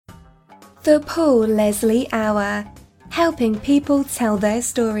The Paul Leslie Hour, helping people tell their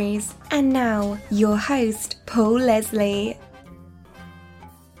stories. And now, your host, Paul Leslie.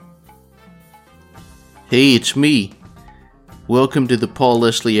 Hey, it's me. Welcome to the Paul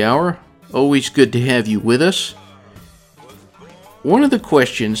Leslie Hour. Always good to have you with us. One of the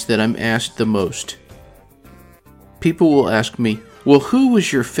questions that I'm asked the most, people will ask me, well, who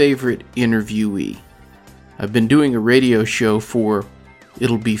was your favorite interviewee? I've been doing a radio show for,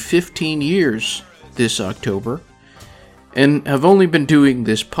 it'll be 15 years this October, and have only been doing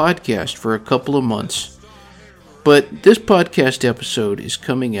this podcast for a couple of months. But this podcast episode is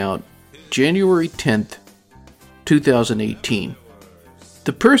coming out January 10th, 2018.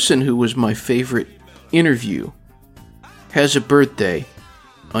 The person who was my favorite interview has a birthday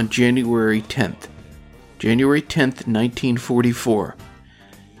on January 10th. January 10th, 1944.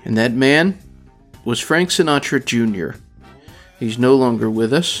 And that man was Frank Sinatra Jr. He's no longer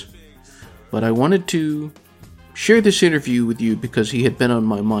with us, but I wanted to share this interview with you because he had been on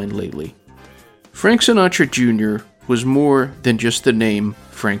my mind lately. Frank Sinatra Jr. was more than just the name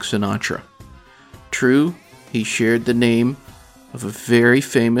Frank Sinatra. True, he shared the name of a very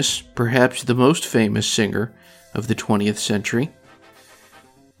famous, perhaps the most famous singer of the 20th century.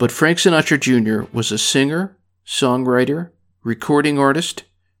 But Frank Sinatra Jr. was a singer, songwriter, recording artist,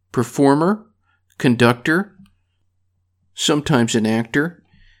 performer, conductor, sometimes an actor.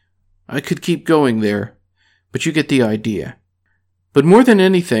 I could keep going there, but you get the idea. But more than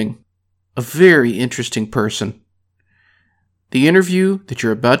anything, a very interesting person. The interview that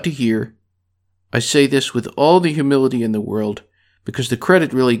you're about to hear, I say this with all the humility in the world, because the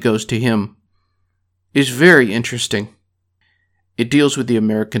credit really goes to him, is very interesting. It deals with the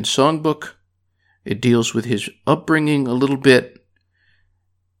American Songbook. It deals with his upbringing a little bit.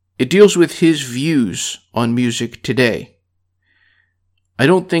 It deals with his views on music today. I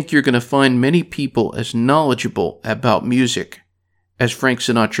don't think you're going to find many people as knowledgeable about music as Frank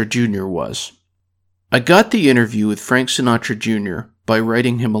Sinatra Jr. was. I got the interview with Frank Sinatra Jr. by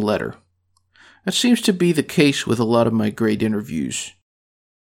writing him a letter. That seems to be the case with a lot of my great interviews.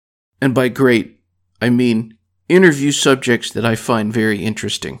 And by great, I mean interview subjects that I find very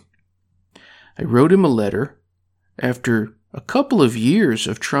interesting. I wrote him a letter after a couple of years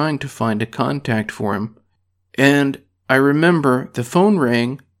of trying to find a contact for him, and I remember the phone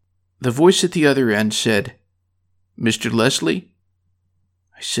rang, the voice at the other end said, "Mr. Leslie?"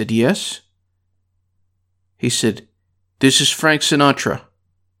 I said, "Yes." He said, "This is Frank Sinatra."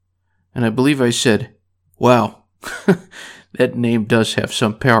 And I believe I said, "Wow, that name does have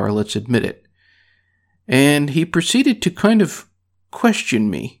some power, let's admit it." And he proceeded to kind of question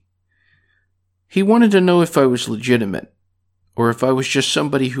me. He wanted to know if I was legitimate, or if I was just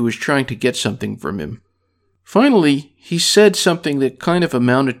somebody who was trying to get something from him. Finally, he said something that kind of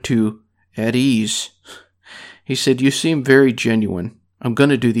amounted to, "At ease." He said, "You seem very genuine. I'm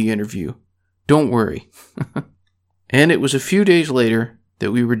going to do the interview. Don't worry." And it was a few days later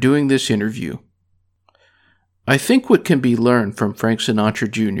that we were doing this interview. I think what can be learned from Frank Sinatra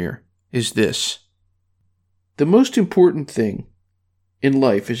Jr. is this. The most important thing in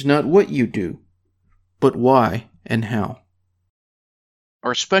life is not what you do, but why and how.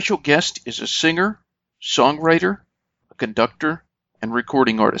 Our special guest is a singer, songwriter, a conductor, and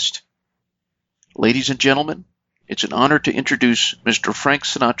recording artist. Ladies and gentlemen, it's an honor to introduce Mr. Frank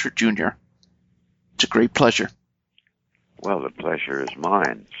Sinatra Jr. It's a great pleasure. Well, the pleasure is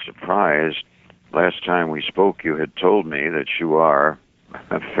mine. Surprised. Last time we spoke, you had told me that you are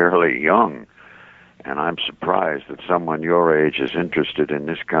fairly young, and I'm surprised that someone your age is interested in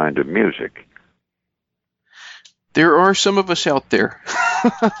this kind of music. There are some of us out there.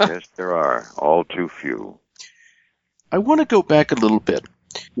 Yes, there are. All too few. I want to go back a little bit.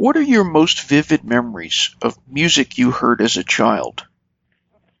 What are your most vivid memories of music you heard as a child?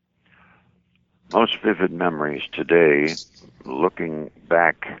 Most vivid memories today, looking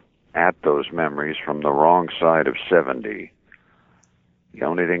back at those memories from the wrong side of 70. The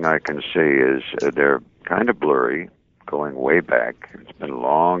only thing I can say is they're kind of blurry, going way back. It's been a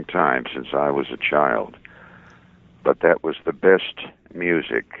long time since I was a child. But that was the best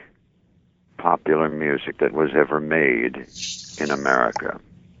music, popular music that was ever made in America.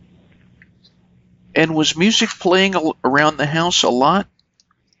 And was music playing around the house a lot?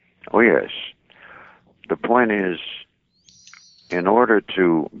 Oh, yes. The point is, in order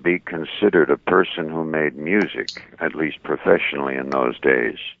to be considered a person who made music, at least professionally in those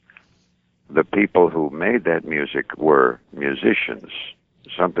days, the people who made that music were musicians,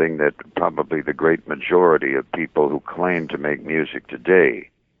 something that probably the great majority of people who claim to make music today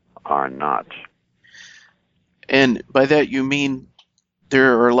are not. And by that you mean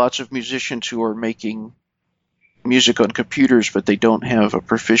there are lots of musicians who are making music on computers, but they don't have a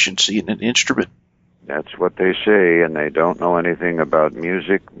proficiency in an instrument. That's what they say, and they don't know anything about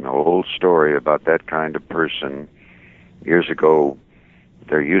music. The whole story about that kind of person. Years ago,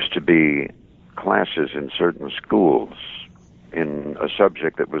 there used to be classes in certain schools in a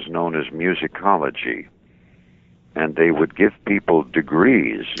subject that was known as musicology. And they would give people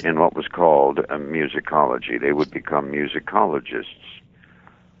degrees in what was called musicology. They would become musicologists.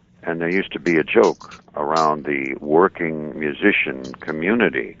 And there used to be a joke around the working musician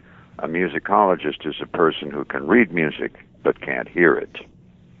community. A musicologist is a person who can read music but can't hear it.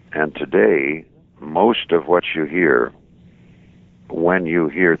 And today, most of what you hear when you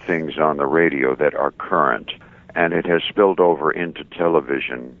hear things on the radio that are current, and it has spilled over into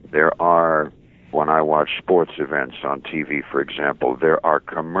television. There are, when I watch sports events on TV, for example, there are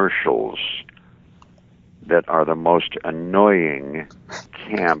commercials that are the most annoying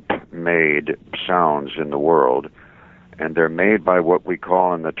camp-made sounds in the world, and they're made by what we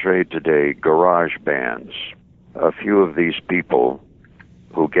call in the trade today garage bands. A few of these people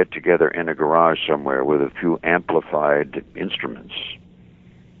who get together in a garage somewhere with a few amplified instruments,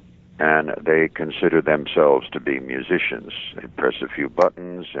 and they consider themselves to be musicians. They press a few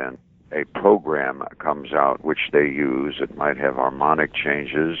buttons and a program comes out which they use. It might have harmonic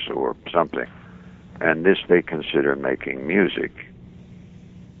changes or something. And this they consider making music.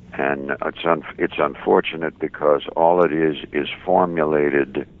 And it's unfortunate because all it is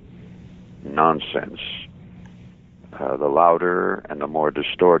formulated nonsense. The louder and the more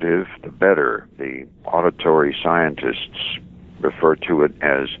distortive, the better. The auditory scientists refer to it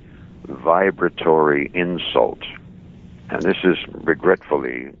as vibratory insult. And this is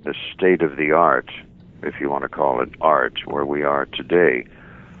regretfully the state of the art, if you want to call it art, where we are today.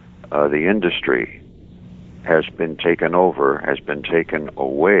 The industry has been taken over, has been taken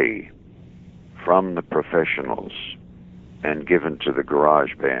away from the professionals and given to the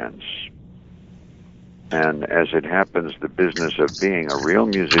garage bands. And as it happens, the business of being a real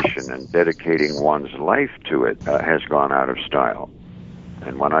musician and dedicating one's life to it has gone out of style.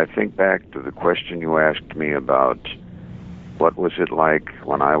 And when I think back to the question you asked me about what was it like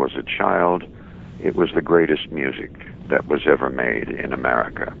when I was a child, it was the greatest music that was ever made in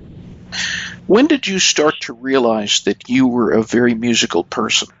America. When did you start to realize that you were a very musical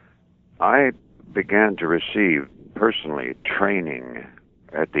person? I began to receive, personally, training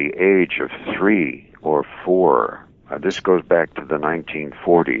at the age of 3 or 4. This goes back to the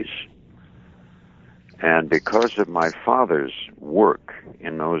 1940s. And because of my father's work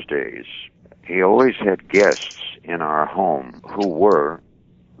in those days, he always had guests in our home who were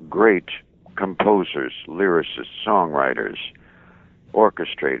great composers, lyricists, songwriters,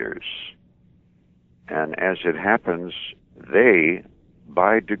 orchestrators. And as it happens, they,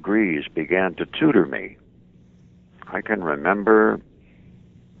 by degrees, began to tutor me. I can remember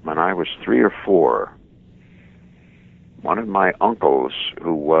when I was 3 or 4, one of my uncles,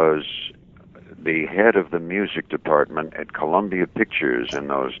 who was the head of the music department at Columbia Pictures in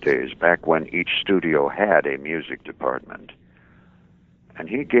those days, back when each studio had a music department, and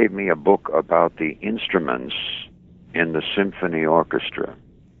he gave me a book about the instruments in the symphony orchestra.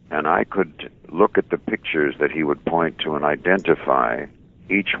 And I could look at the pictures that he would point to and identify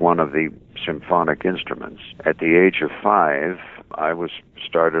each one of the symphonic instruments. At the age of 5, I was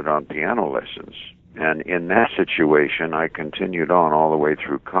started on piano lessons. And in that situation, I continued on all the way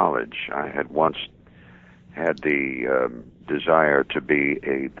through college. I had once had the desire to be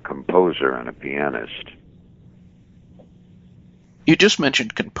a composer and a pianist. You just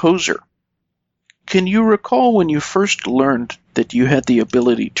mentioned composer. Can you recall when you first learned that you had the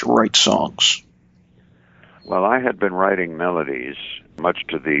ability to write songs? Well, I had been writing melodies, much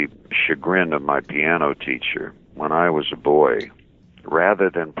to the chagrin of my piano teacher, when I was a boy. Rather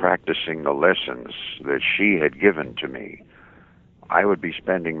than practicing the lessons that she had given to me, I would be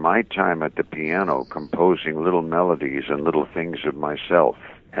spending my time at the piano composing little melodies and little things of myself.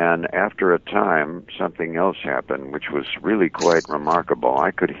 And after a time, something else happened, which was really quite remarkable.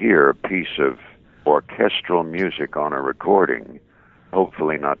 I could hear a piece of orchestral music on a recording,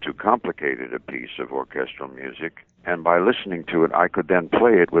 hopefully not too complicated a piece of orchestral music, and by listening to it, I could then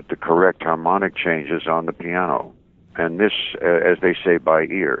play it with the correct harmonic changes on the piano. And this, as they say, by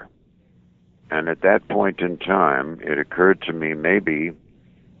ear. And at that point in time, it occurred to me maybe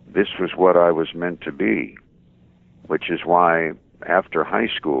this was what I was meant to be, which is why after high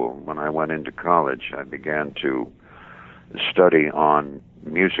school, when I went into college, I began to study on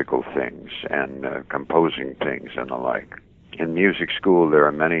musical things and composing things and the like. In music school, there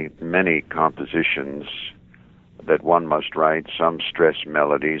are many, many compositions that one must write. Some stress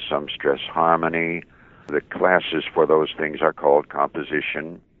melody, some stress harmony. The classes for those things are called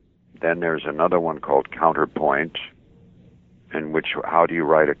composition. Then there's another one called counterpoint, in which how do you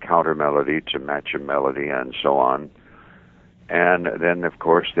write a counter melody to match a melody, and so on. And then, of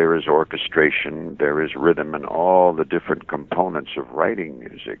course, there is orchestration, there is rhythm, and all the different components of writing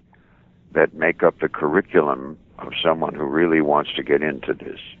music that make up the curriculum of someone who really wants to get into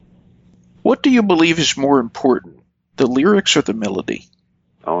this. What do you believe is more important, the lyrics or the melody?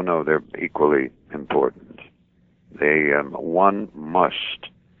 Oh, no, they're equally important. One must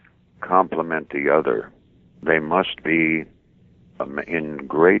complement the other. They must be in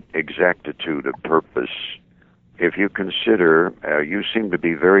great exactitude of purpose. If you consider, you seem to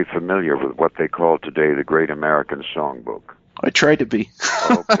be very familiar with what they call today the Great American Songbook. I try to be.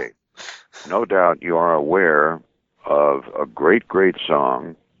 Okay. No doubt you are aware of a great, great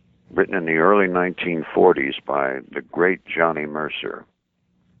song written in the early 1940s by the great Johnny Mercer.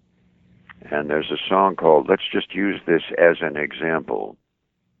 And there's a song called, let's just use this as an example,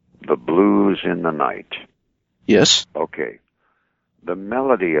 The Blues in the Night. Yes. Okay. The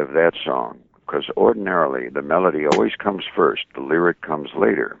melody of that song, because ordinarily the melody always comes first, the lyric comes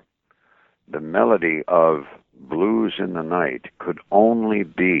later. The melody of Blues in the Night could only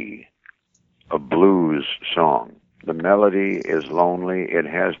be a blues song. The melody is lonely. It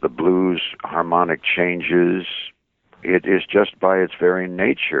has the blues harmonic changes. It is just by its very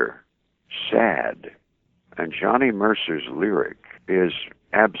nature sad. And Johnny Mercer's lyric is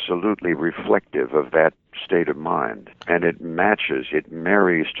absolutely reflective of that state of mind. And it matches, it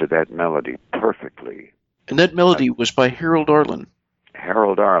marries to that melody perfectly. And that melody was by Harold Arlen.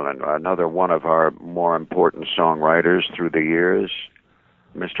 Harold Arlen, another one of our more important songwriters through the years.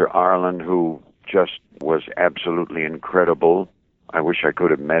 Mr. Arlen, who just was absolutely incredible. I wish I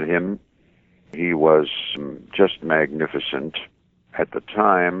could have met him. He was just magnificent. At the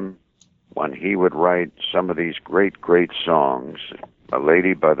time, when he would write some of these great, great songs, a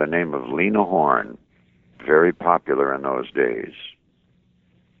lady by the name of Lena Horne, very popular in those days,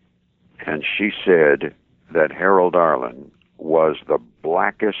 and she said that Harold Arlen was the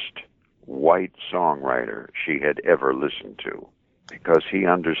blackest white songwriter she had ever listened to, because he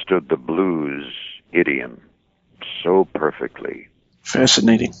understood the blues idiom so perfectly.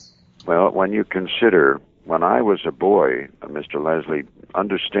 Fascinating. Well, when you consider, when I was a boy, Mr. Leslie,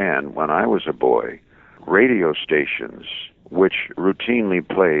 understand, when I was a boy, radio stations which routinely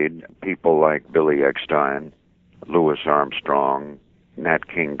played people like Billy Eckstine, Louis Armstrong, Nat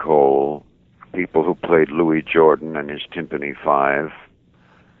King Cole, people who played Louis Jordan and his Timpani Five,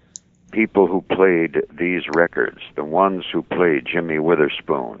 people who played these records, the ones who played Jimmy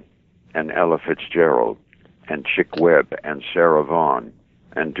Witherspoon and Ella Fitzgerald and Chick Webb and Sarah Vaughan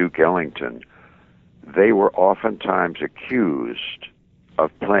and Duke Ellington, they were oftentimes accused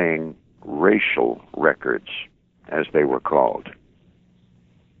of playing racial records, as they were called.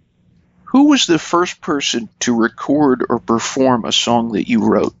 Who was the first person to record or perform a song that you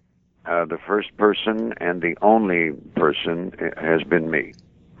wrote? The first person and the only person has been me.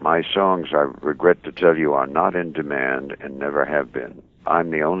 My songs, I regret to tell you, are not in demand and never have been.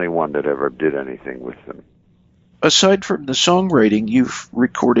 I'm the only one that ever did anything with them. Aside from the songwriting, you've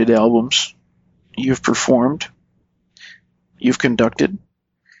recorded albums, you've performed, you've conducted.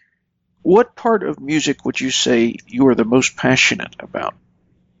 What part of music would you say you are the most passionate about?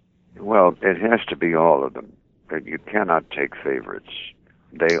 Well, it has to be all of them. You cannot take favorites.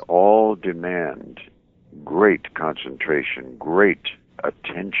 They all demand great concentration, great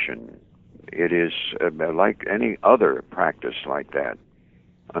attention. It is like any other practice like that.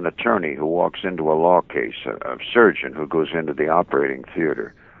 An attorney who walks into a law case, a surgeon who goes into the operating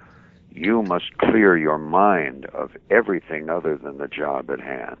theater. You must clear your mind of everything other than the job at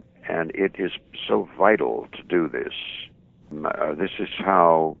hand. And it is so vital to do this. This is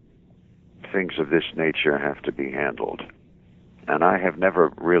how things of this nature have to be handled. And I have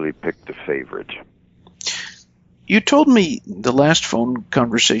never really picked a favorite. You told me the last phone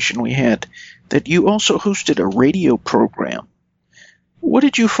conversation we had that you also hosted a radio program. What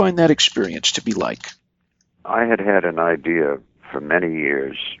did you find that experience to be like? I had had an idea for many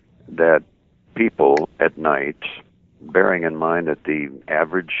years that people at night, bearing in mind that the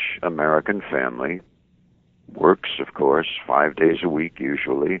average American family works, of course, 5 days a week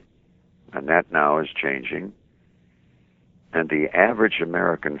usually, and that now is changing. And the average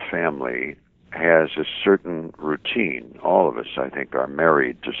American family has a certain routine. All of us, I think, are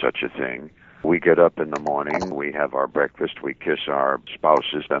married to such a thing. We get up in the morning, we have our breakfast, we kiss our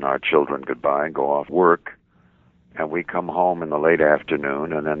spouses and our children goodbye and go off work. And we come home in the late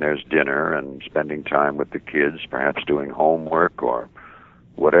afternoon, and then there's dinner and spending time with the kids, perhaps doing homework or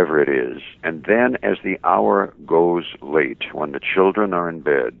whatever it is. And then as the hour goes late, when the children are in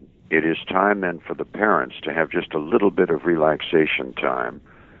bed, it is time then for the parents to have just a little bit of relaxation time.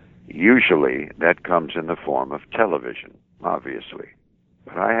 Usually that comes in the form of television, obviously.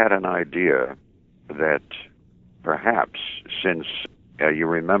 But I had an idea that perhaps, since you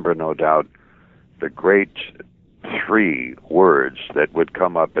remember no doubt the great three words that would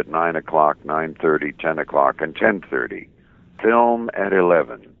come up at 9 o'clock, 9:30, 10 o'clock, and 10:30. Film at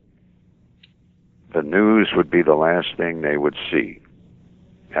 11. The news would be the last thing they would see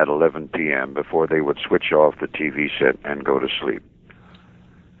at 11 p.m. before they would switch off the TV set and go to sleep.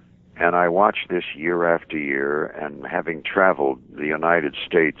 And I watched this year after year, and having traveled the United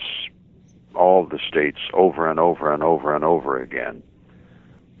States, all the states, over and over and over and over again,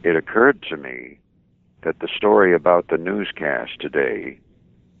 it occurred to me that the story about the newscast today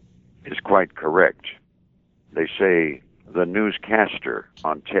is quite correct. They say the newscaster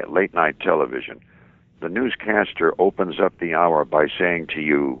on late-night television, the newscaster opens up the hour by saying to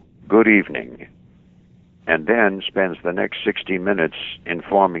you, "Good evening," and then spends the next 60 minutes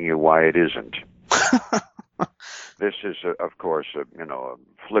informing you why it isn't. This is, of course, a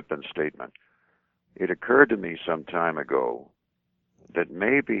flippant statement. It occurred to me some time ago that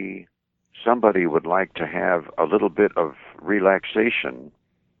maybe somebody would like to have a little bit of relaxation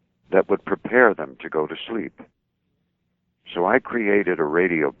that would prepare them to go to sleep. So I created a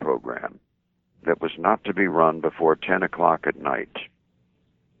radio program that was not to be run before 10 o'clock at night,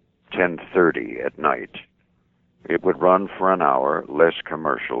 10:30 at night. It would run for an hour, less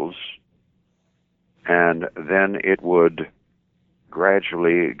commercials, and then it would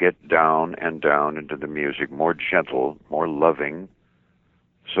gradually get down and down into the music, more gentle, more loving,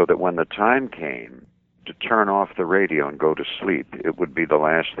 so that when the time came to turn off the radio and go to sleep, it would be the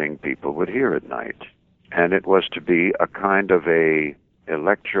last thing people would hear at night. And it was to be a kind of a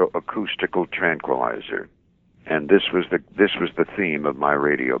electroacoustical tranquilizer. And this was the theme of my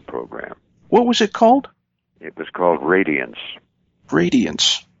radio program. What was it called? It was called Radiance.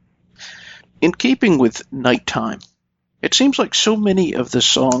 Radiance. In keeping with nighttime, it seems like so many of the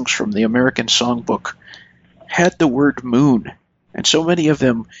songs from the American Songbook had the word moon, and so many of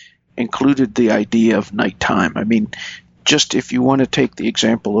them included the idea of nighttime. I mean, just if you want to take the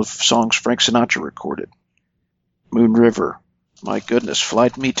example of songs Frank Sinatra recorded, Moon River, my goodness, Fly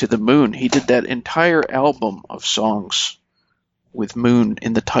Me to the Moon. He did that entire album of songs with moon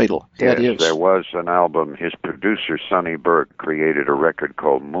in the title. Yes, there was an album. His producer, Sonny Burke, created a record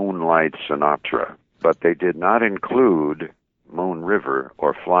called Moonlight Sinatra, but they did not include Moon River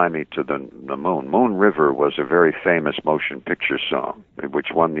or Fly Me to the Moon. Moon River was a very famous motion picture song,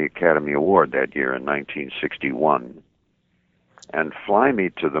 which won the Academy Award that year in 1961. And Fly Me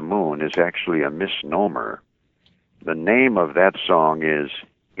to the Moon is actually a misnomer. The name of that song is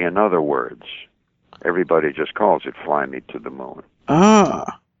In Other Words. Everybody just calls it Fly Me to the Moon.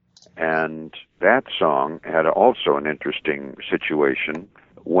 Ah. And that song had also an interesting situation.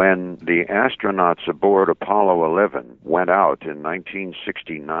 When the astronauts aboard Apollo 11 went out in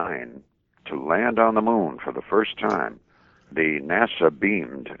 1969 to land on the moon for the first time, the NASA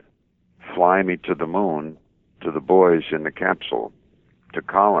beamed Fly Me to the Moon to the boys in the capsule, to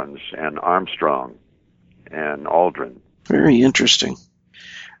Collins and Armstrong and Aldrin. Very interesting.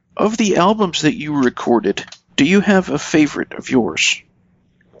 Of the albums that you recorded, do you have a favorite of yours?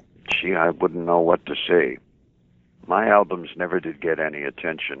 Gee, I wouldn't know what to say. My albums never did get any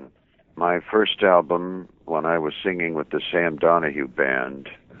attention. My first album, when I was singing with the Sam Donahue Band,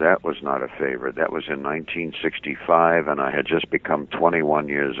 that was not a favorite. That was in 1965, and I had just become 21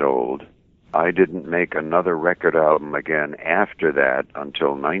 years old. I didn't make another record album again after that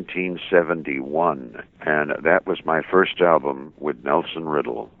until 1971, and that was my first album with Nelson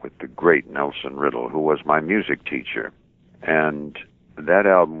Riddle, with the great Nelson Riddle, who was my music teacher. And that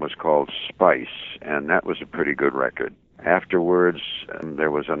album was called Spice, and that was a pretty good record. Afterwards,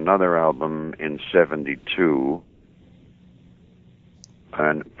 there was another album in 72,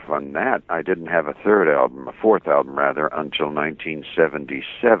 and from that, I didn't have a fourth album, until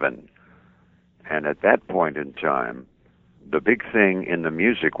 1977. And at that point in time, the big thing in the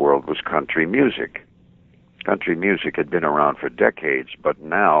music world was country music. Country music had been around for decades, but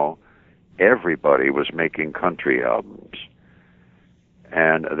now everybody was making country albums.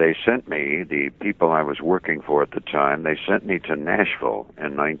 And they sent me, the people I was working for at the time, they sent me to Nashville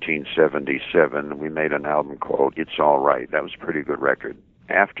in 1977. We made an album called It's All Right. That was a pretty good record.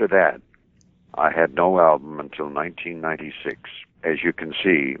 After that, I had no album until 1996. as you can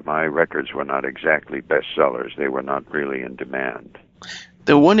see, my records were not exactly bestsellers. They were not really in demand.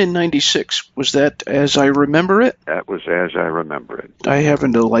 The one in 96, was that As I Remember It? That was As I Remember It. I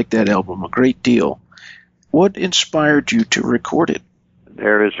happen to like that album a great deal. What inspired you to record it?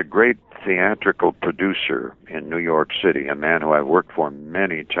 There is a great theatrical producer in New York City, a man who I've worked for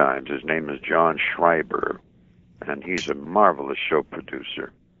many times. His name is John Schreiber, and he's a marvelous show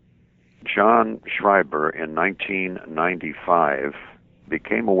producer. John Schreiber, in 1995,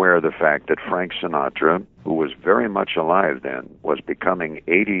 became aware of the fact that Frank Sinatra, who was very much alive then, was becoming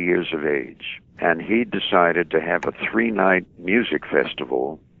 80 years of age. And he decided to have a 3-night music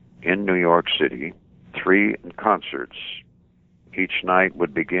festival in New York City, 3 concerts. Each night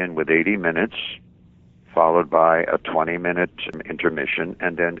would begin with 80 minutes, followed by a 20-minute intermission,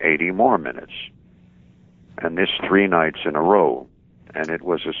 and then 80 more minutes. And this 3 nights in a row. And it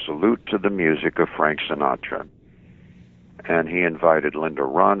was a salute to the music of Frank Sinatra. And he invited Linda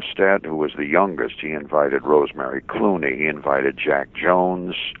Ronstadt, who was the youngest. He invited Rosemary Clooney. He invited Jack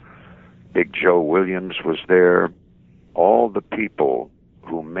Jones. Big Joe Williams was there. All the people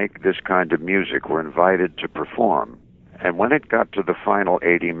who make this kind of music were invited to perform. And when it got to the final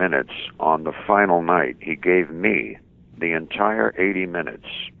 80 minutes, on the final night, he gave me the entire 80 minutes.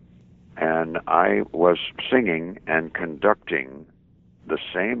 And I was singing and conducting the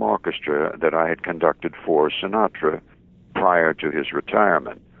same orchestra that I had conducted for Sinatra prior to his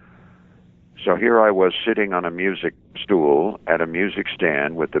retirement. So here I was sitting on a music stool at a music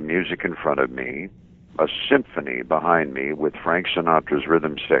stand with the music in front of me, a symphony behind me with Frank Sinatra's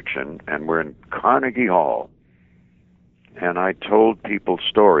rhythm section, and we're in Carnegie Hall. And I told people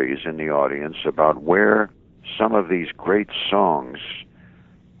stories in the audience about where some of these great songs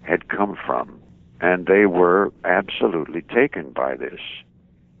had come from. And they were absolutely taken by this.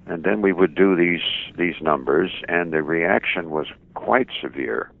 And then we would do these numbers, and the reaction was quite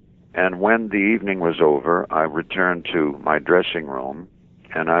severe. And when the evening was over, I returned to my dressing room,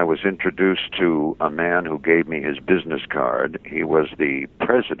 and I was introduced to a man who gave me his business card. He was the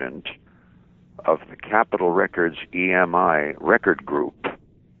president of the Capitol Records EMI record group.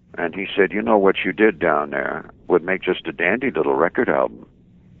 And he said, "You know what you did down there would make just a dandy little record album."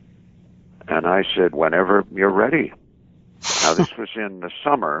 And I said, "Whenever you're ready." Now, this was in the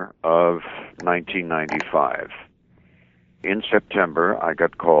summer of 1995. In September, I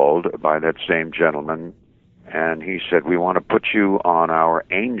got called by that same gentleman, and he said, "We want to put you on our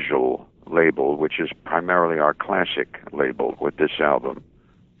Angel label, which is primarily our classic label with this album."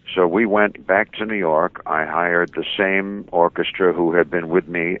 So we went back to New York. I hired the same orchestra who had been with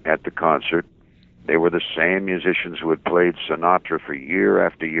me at the concert. They were the same musicians who had played Sinatra for year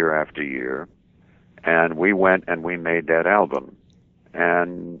after year after year. And we went and we made that album.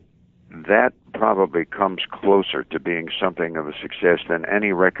 And that probably comes closer to being something of a success than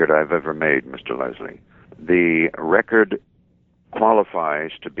any record I've ever made, Mr. Leslie. The record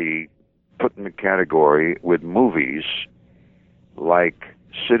qualifies to be put in the category with movies like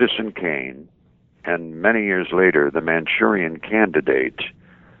Citizen Kane and many years later The Manchurian Candidate,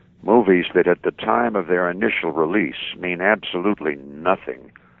 movies that at the time of their initial release mean absolutely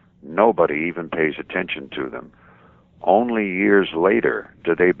nothing. Nobody even pays attention to them. Only years later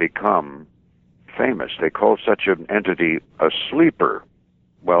do they become famous. They call such an entity a sleeper.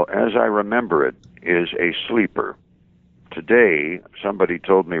 Well, As I Remember It is a sleeper. Today, somebody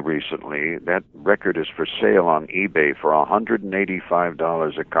told me recently that record is for sale on eBay for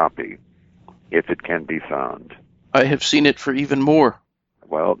 $185 a copy, if it can be found. I have seen it for even more.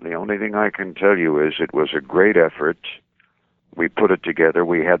 Well, the only thing I can tell you is it was a great effort. We put it together.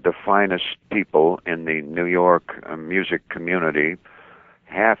 We had the finest people in the New York music community.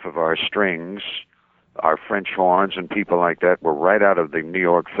 Half of our strings, our French horns and people like that were right out of the New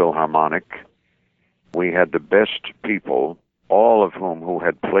York Philharmonic. We had the best people, all of whom who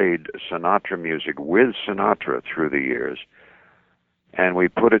had played Sinatra music with Sinatra through the years. And we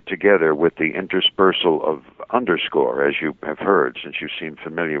put it together with the interspersal of underscore, as you have heard, since you seem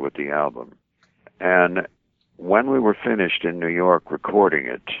familiar with the album. And when we were finished in New York recording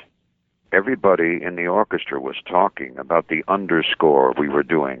it, everybody in the orchestra was talking about the underscore we were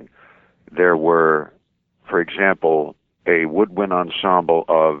doing. There were, for example, a woodwind ensemble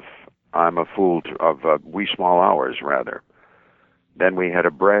of I'm a Fool of Wee Small Hours, rather. Then we had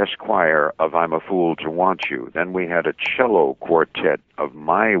a brass choir of I'm a Fool to Want You. Then we had a cello quartet of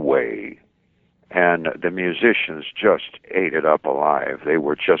My Way. And the musicians just ate it up alive. They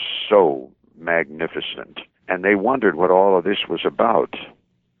were just so magnificent. And they wondered what all of this was about.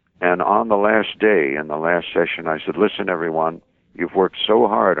 And on the last day, in the last session, I said, "Listen, everyone, you've worked so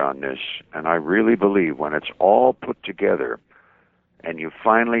hard on this, and I really believe when it's all put together, and you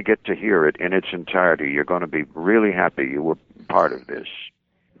finally get to hear it in its entirety, you're going to be really happy you were part of this.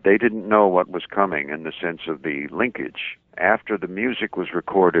 They didn't know what was coming in the sense of the linkage. After the music was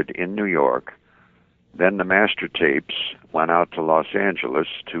recorded in New York, then the master tapes went out to Los Angeles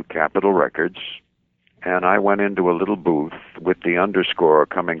to Capitol Records, and I went into a little booth with the underscore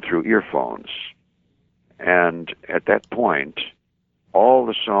coming through earphones. And at that point, all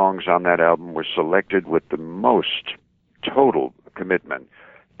the songs on that album were selected with the most total commitment.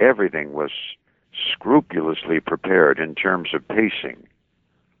 Everything was scrupulously prepared in terms of pacing.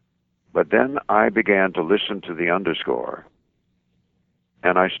 But then I began to listen to the underscore,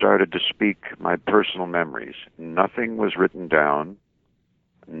 and I started to speak my personal memories. Nothing was written down.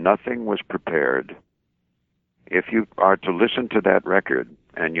 Nothing was prepared. If you are to listen to that record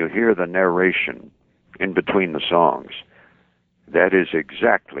and you hear the narration in between the songs, that is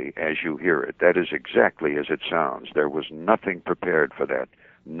exactly as you hear it. That is exactly as it sounds. There was nothing prepared for that.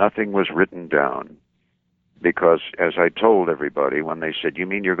 Nothing was written down. Because, as I told everybody when they said, "You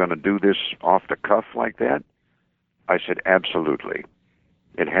mean you're going to do this off the cuff like that?" I said, absolutely.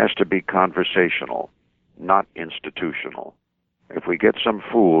 It has to be conversational, not institutional. If we get some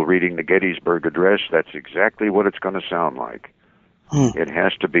fool reading the Gettysburg Address, that's exactly what it's going to sound like. It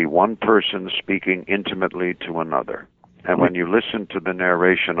has to be one person speaking intimately to another. And when you listen to the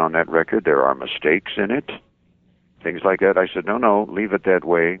narration on that record, there are mistakes in it, things like that. I said, no, leave it that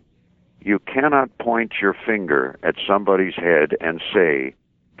way. You cannot point your finger at somebody's head and say,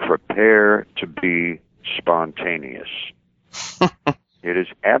 prepare to be spontaneous. It is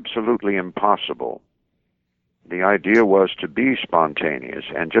absolutely impossible. The idea was to be spontaneous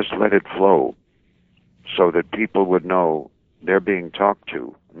and just let it flow so that people would know they're being talked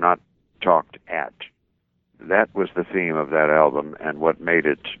to, not talked at. That was the theme of that album and what made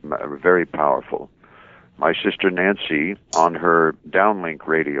it very powerful. My sister Nancy, on her downlink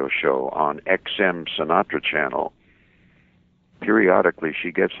radio show on XM Sinatra channel, periodically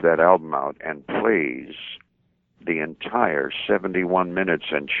she gets that album out and plays the entire 71 minutes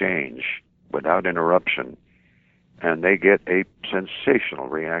and change without interruption, and they get a sensational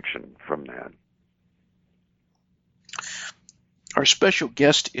reaction from that. Our special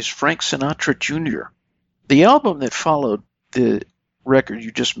guest is Frank Sinatra Jr. The album that followed the record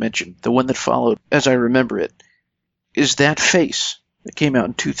you just mentioned, the one that followed, as I remember it, is That Face, that came out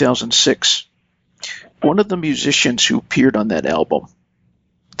in 2006. One of the musicians who appeared on that album,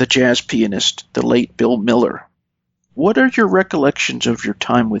 the jazz pianist, the late Bill Miller. What are your recollections of your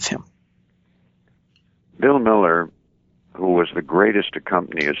time with him? Bill Miller, who was the greatest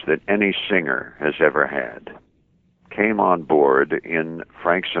accompanist that any singer has ever had, came on board in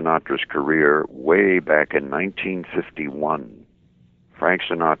Frank Sinatra's career way back in 1951. Frank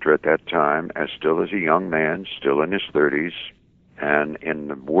Sinatra at that time, still as a young man, still in his 30s, and in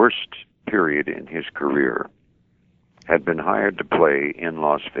the worst period in his career, had been hired to play in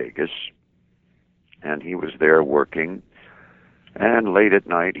Las Vegas, and he was there working. And late at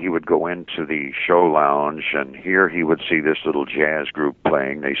night, he would go into the show lounge, and here he would see this little jazz group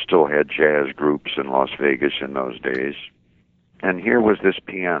playing. They still had jazz groups in Las Vegas in those days. And here was this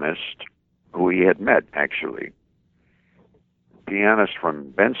pianist who he had met, actually. Pianist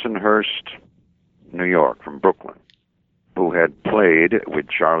from Bensonhurst, New York, from Brooklyn, who had played with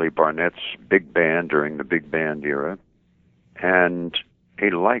Charlie Barnett's big band during the big band era. And he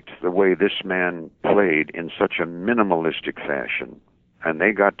liked the way this man played in such a minimalistic fashion. And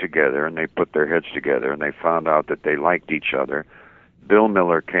they got together and they put their heads together and they found out that they liked each other. Bill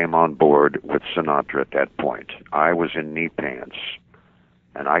Miller came on board with Sinatra at that point. I was in knee pants.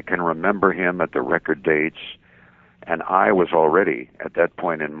 And I can remember him at the record dates. And I was already, at that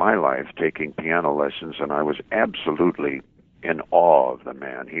point in my life, taking piano lessons, and I was absolutely in awe of the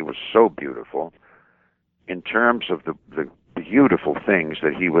man. He was so beautiful. In terms of the beautiful things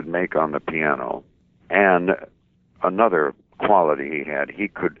that he would make on the piano, and another quality he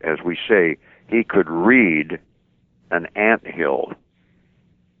could, as we say, he could read an anthill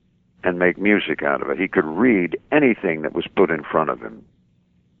and make music out of it. He could read anything that was put in front of him.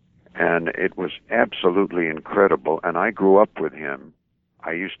 And it was absolutely incredible. And I grew up with him.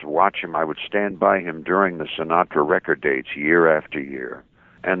 I used to watch him. I would stand by him during the Sinatra record dates year after year.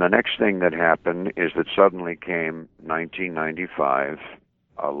 And the next thing that happened is that suddenly came 1995.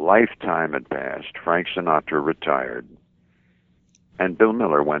 A lifetime had passed. Frank Sinatra retired. And Bill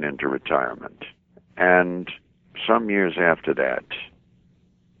Miller went into retirement. And some years after that,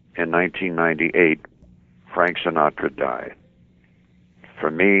 in 1998, Frank Sinatra died. For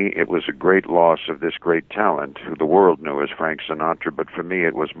me, it was a great loss of this great talent, who the world knew as Frank Sinatra, but for me,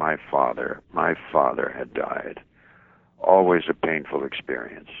 it was my father. My father had died. always a painful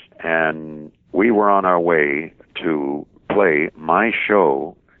experience. And we were on our way to play my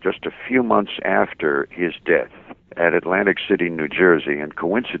show just a few months after his death at Atlantic City, New Jersey, and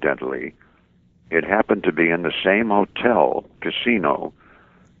coincidentally, it happened to be in the same hotel casino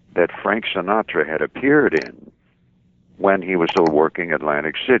that Frank Sinatra had appeared in when he was still working at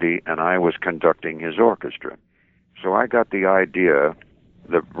Atlantic City, and I was conducting his orchestra. So I got the idea,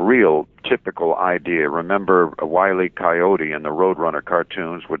 the real typical idea. Remember Wile E. Coyote in the Roadrunner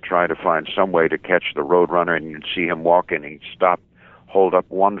cartoons would try to find some way to catch the Roadrunner, and you'd see him walking, he'd stop, hold up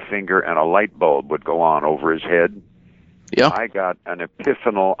one finger, and a light bulb would go on over his head. Yeah. I got an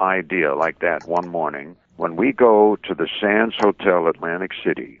epiphanal idea like that one morning. When we go to the Sands Hotel, Atlantic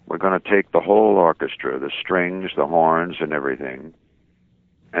City, we're going to take the whole orchestra, the strings, the horns, and everything.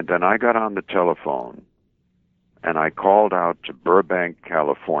 And then I got on the telephone, and I called out to Burbank,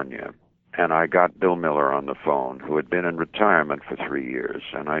 California, and I got Bill Miller on the phone, who had been in retirement for 3 years.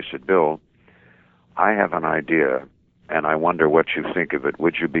 And I said, Bill, I have an idea, and I wonder what you think of it.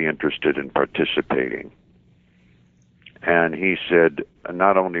 Would you be interested in participating? And he said,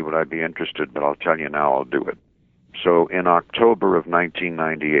 not only would I be interested, but I'll tell you now, I'll do it. So in October of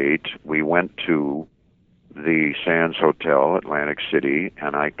 1998, we went to the Sands Hotel, Atlantic City,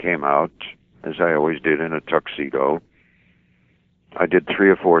 and I came out, as I always did, in a tuxedo. I did 3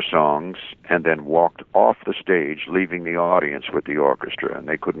 or 4 songs and then walked off the stage, leaving the audience with the orchestra, and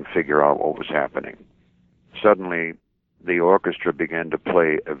they couldn't figure out what was happening. Suddenly, the orchestra began to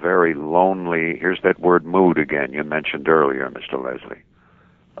play a very lonely, here's that word mood again you mentioned earlier, Mr. Leslie,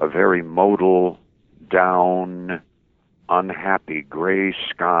 a very modal, down, unhappy, gray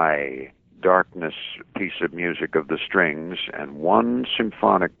sky, darkness piece of music of the strings, and one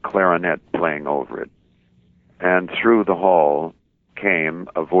symphonic clarinet playing over it. And through the hall came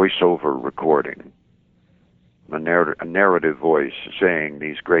a voiceover recording, a narrative voice saying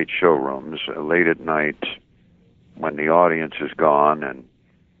these great showrooms late at night, when the audience is gone and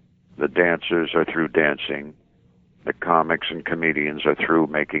the dancers are through dancing, the comics and comedians are through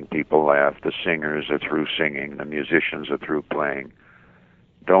making people laugh, the singers are through singing, the musicians are through playing.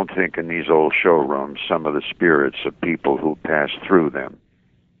 Don't think in these old showrooms some of the spirits of people who passed through them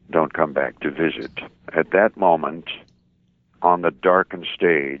don't come back to visit. At that moment, on the darkened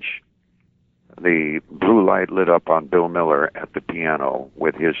stage, the blue light lit up on Bill Miller at the piano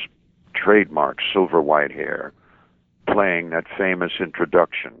with his trademark silver white hair, playing that famous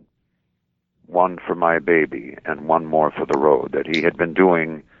introduction, One for My Baby and One More for the Road, that he had been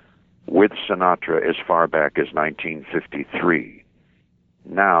doing with Sinatra as far back as 1953.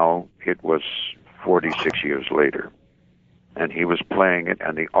 Now it was 46 years later, and he was playing it,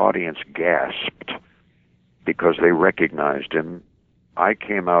 and the audience gasped because they recognized him. I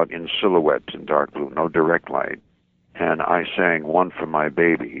came out in silhouette in dark blue, no direct light, and I sang One for My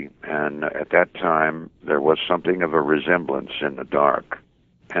Baby, and at that time there was something of a resemblance in the dark,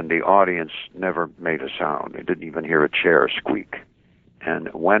 and the audience never made a sound. They didn't even hear a chair squeak. And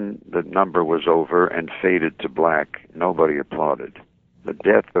when the number was over and faded to black, nobody applauded. The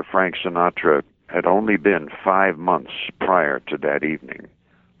death of Frank Sinatra had only been 5 months prior to that evening,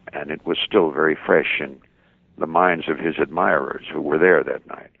 and it was still very fresh in the minds of his admirers who were there that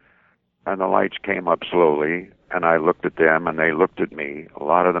night. And the lights came up slowly, and I looked at them, and they looked at me. A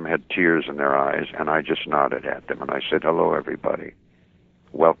lot of them had tears in their eyes, and I just nodded at them, and I said, hello, everybody.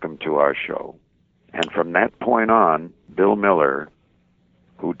 Welcome to our show. And from that point on, Bill Miller,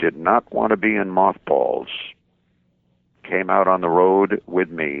 who did not want to be in mothballs, came out on the road with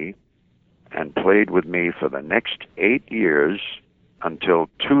me and played with me for the next 8 years until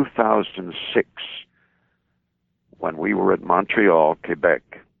 2006, when we were at Montreal,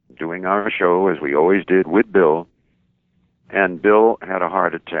 Quebec, doing our show, as we always did, with Bill. And Bill had a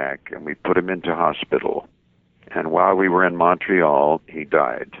heart attack, and we put him into hospital. And while we were in Montreal, he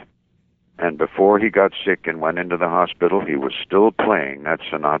died. And before he got sick and went into the hospital, he was still playing that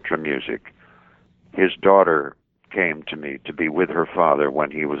Sinatra music. His daughter came to me to be with her father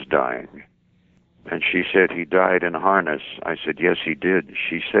when he was dying. And she said, he died in harness. I said, yes, he did.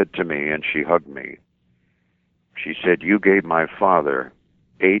 She said to me, and she hugged me, she said, you gave my father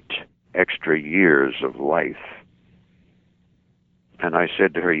 8 extra years of life. And I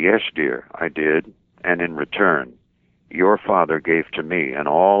said to her, yes, dear, I did. And in return, your father gave to me and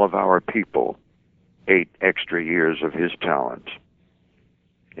all of our people 8 extra years of his talent.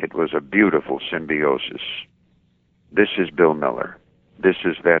 It was a beautiful symbiosis. This is Bill Miller. This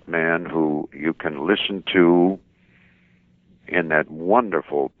is that man who you can listen to in that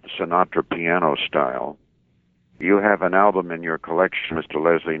wonderful Sinatra piano style. You have an album in your collection, Mr.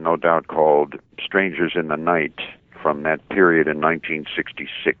 Leslie, no doubt called Strangers in the Night from that period in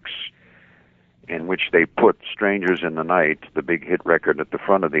 1966, in which they put Strangers in the Night, the big hit record, at the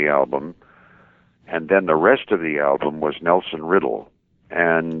front of the album, and then the rest of the album was Nelson Riddle.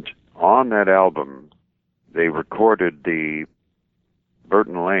 And on that album, they recorded the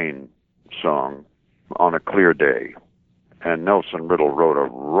Burton Lane song, On a Clear Day. And Nelson Riddle wrote a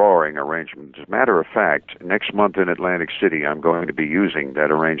roaring arrangement. As a matter of fact, next month in Atlantic City, I'm going to be using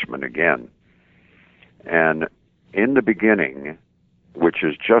that arrangement again. And in the beginning, which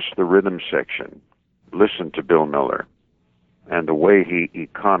is just the rhythm section, listen to Bill Miller and the way he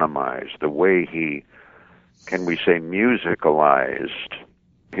economized, the way he, can we say, musicalized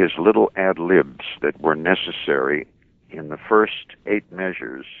his little ad-libs that were necessary in the first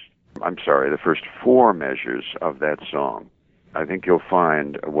the first 4 measures of that song. I think you'll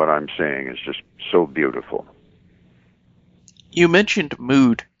find what I'm saying is just so beautiful. You mentioned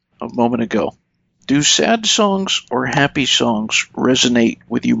mood a moment ago. Do sad songs or happy songs resonate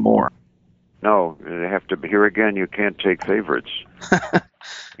with you more? No, they have to be. Here again, you can't take favorites.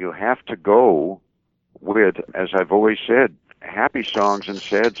 You have to go with, as I've always said, happy songs and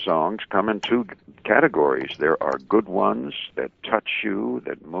sad songs come in 2 categories. There are good ones that touch you,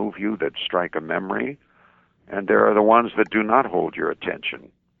 that move you, that strike a memory, and there are the ones that do not hold your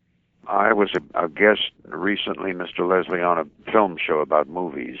attention. I was a guest recently, Mr. Leslie, on a film show about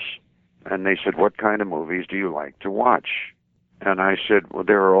movies, and they said, what kind of movies do you like to watch? And I said, well,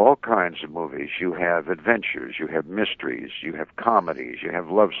 there are all kinds of movies. You have adventures, you have mysteries, you have comedies, you have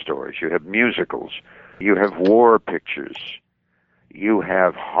love stories, you have musicals, you have war pictures, you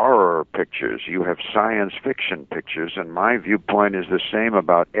have horror pictures, you have science fiction pictures, and my viewpoint is the same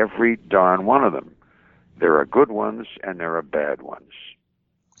about every darn one of them. There are good ones and there are bad ones.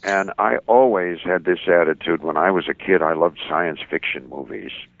 And I always had this attitude. When I was a kid, I loved science fiction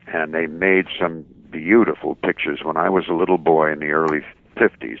movies, and they made some beautiful pictures. When I was a little boy in the early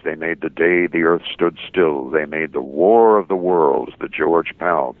 50s, they made The Day the Earth Stood Still. They made The War of the Worlds, the George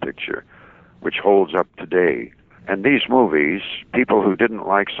Powell picture, which holds up today. And these movies, people who didn't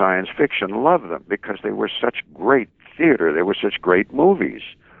like science fiction loved them because they were such great theater. They were such great movies.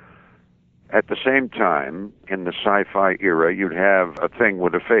 At the same time, in the sci-fi era, you'd have A Thing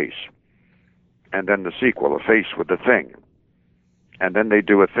with a Face, and then the sequel, A Face with a Thing. And then they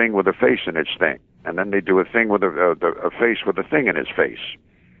do A Thing with a Face in its thing. And then they do a thing with a face with a thing in its face.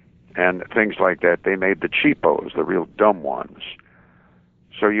 And things like that. They made the cheapos, the real dumb ones.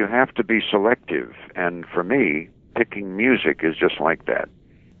 So you have to be selective. And for me, picking music is just like that.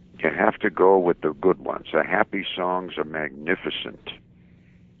 You have to go with the good ones. The happy songs are magnificent.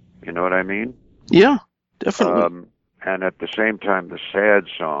 You know what I mean? Yeah, definitely. And at the same time, the sad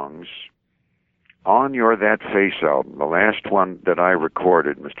songs. On your That Face album, the last one that I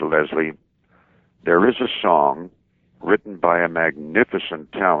recorded, Mr. Leslie, there is a song written by a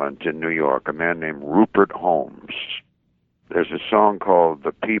magnificent talent in New York, a man named Rupert Holmes. There's a song called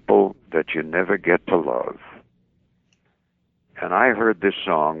The People That You Never Get to Love. And I heard this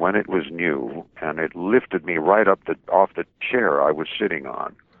song when it was new, and it lifted me right up off the chair I was sitting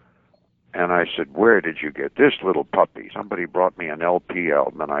on. And I said, where did you get this little puppy? Somebody brought me an LP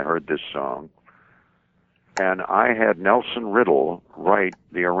album, and I heard this song. And I had Nelson Riddle write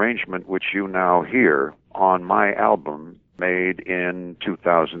the arrangement which you now hear on my album made in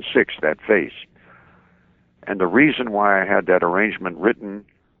 2006, That Face. And the reason why I had that arrangement written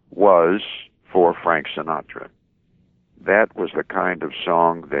was for Frank Sinatra. That was the kind of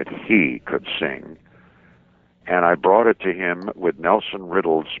song that he could sing. And I brought it to him with Nelson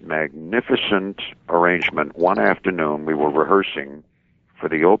Riddle's magnificent arrangement. One afternoon, we were rehearsing for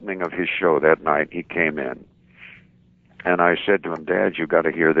the opening of his show that night. He came in. And I said to him, Dad, you got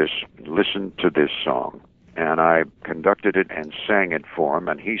to hear this. Listen to this song. And I conducted it and sang it for him.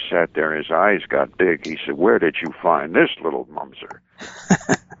 And he sat there, his eyes got big. He said, where did you find this little mumser?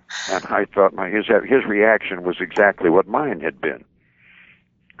 And I thought his reaction was exactly what mine had been.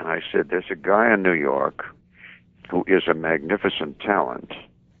 And I said, there's a guy in New York who is a magnificent talent,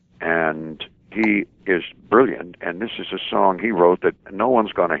 and he is brilliant, and this is a song he wrote that no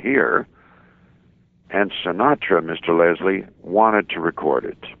one's going to hear, and Sinatra, Mr. Leslie, wanted to record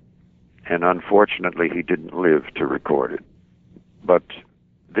it, and unfortunately he didn't live to record it. But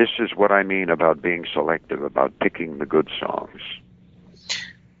this is what I mean about being selective, about picking the good songs.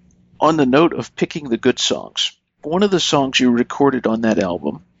 On the note of picking the good songs, one of the songs you recorded on that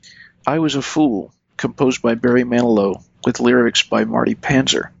album, I Was a Fool, composed by Barry Manilow with lyrics by Marty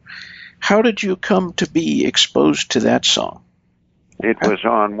Panzer. How did you come to be exposed to that song? It was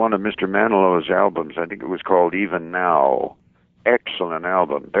on one of Mr. Manilow's albums. I think it was called Even Now. Excellent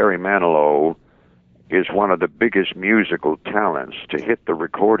album. Barry Manilow is one of the biggest musical talents to hit the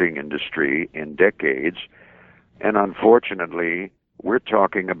recording industry in decades. And unfortunately, we're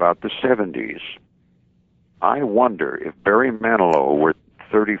talking about the 70s. I wonder if Barry Manilow were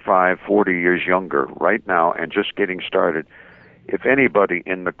 35, 40 years younger right now and just getting started, if anybody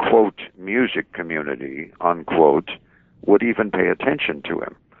in the, quote, music community, unquote, would even pay attention to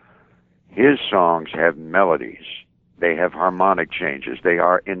him. His songs have melodies. They have harmonic changes. They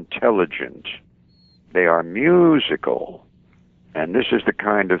are intelligent. They are musical. And this is the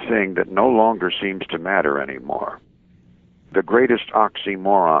kind of thing that no longer seems to matter anymore. The greatest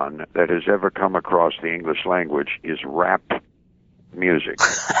oxymoron that has ever come across the English language is rap music.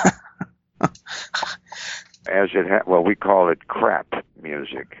 Well, we call it crap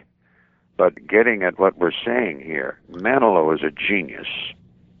music. But getting at what we're saying here, Manilow is a genius.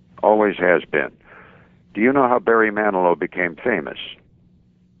 Always has been. Do you know how Barry Manilow became famous?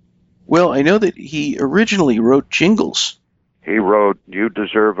 Well, I know that he originally wrote jingles. He wrote, "You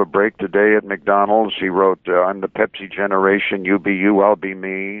Deserve a Break Today" at McDonald's. He wrote, "I'm the Pepsi Generation, you be you, I'll be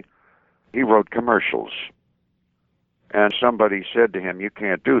me." He wrote commercials. And somebody said to him, "You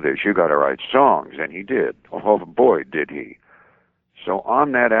can't do this, you got to write songs." And he did. Oh boy, did he. So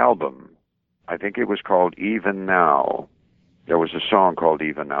on that album, I think it was called Even Now, there was a song called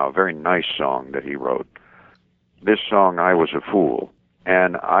Even Now, a very nice song that he wrote. This song, "I Was a Fool."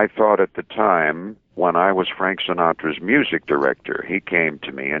 And I thought at the time, when I was Frank Sinatra's music director, he came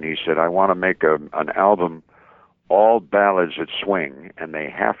to me and he said, "I want to make an album, all ballads that swing, and they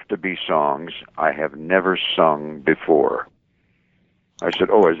have to be songs I have never sung before." I said,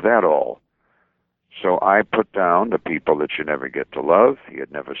 "Oh, is that all?" So I put down The People That You Never Get to Love. He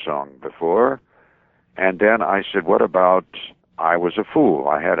had never sung before. And then I said, what about I Was a Fool?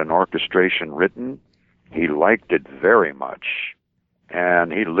 I had an orchestration written. He liked it very much.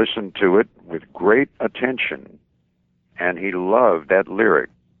 And he listened to it with great attention. And he loved that lyric.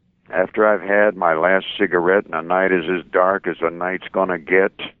 "After I've had my last cigarette and the night is as dark as the night's gonna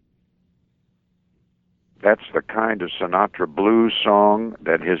get." That's the kind of Sinatra blues song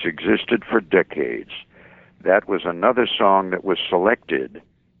that has existed for decades. That was another song that was selected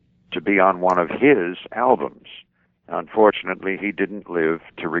to be on one of his albums. Unfortunately, he didn't live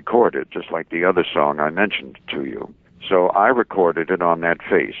to record it, just like the other song I mentioned to you. So I recorded it on that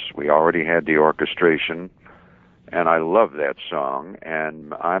face. We already had the orchestration, and I love that song,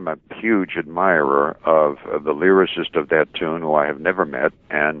 and I'm a huge admirer of the lyricist of that tune, who I have never met,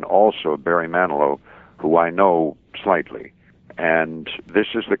 and also Barry Manilow, who I know slightly. And this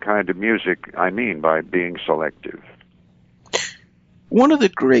is the kind of music I mean by being selective. One of the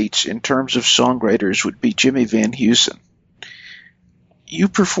greats in terms of songwriters would be Jimmy Van Heusen. You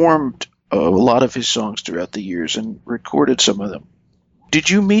performed a lot of his songs throughout the years and recorded some of them. Did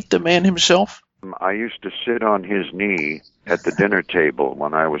you meet the man himself? I used to sit on his knee at the dinner table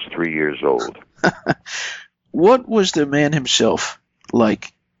when I was 3 years old. What was the man himself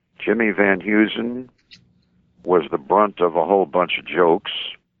like? Jimmy Van Heusen was the brunt of a whole bunch of jokes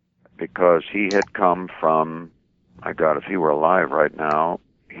because he had come from, my God, if he were alive right now,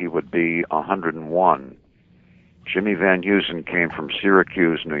 he would be 101. Jimmy Van Heusen came from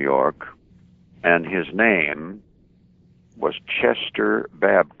Syracuse, New York, and his name was Chester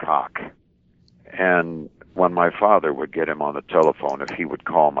Babcock. And when my father would get him on the telephone, if he would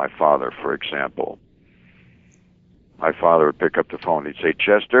call my father, for example, my father would pick up the phone. He'd say,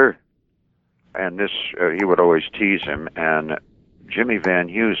 "Chester," and this he would always tease him. And Jimmy Van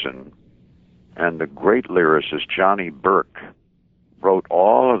Heusen and the great lyricist Johnny Burke wrote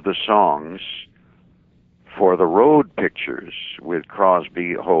all of the songs for the Road pictures with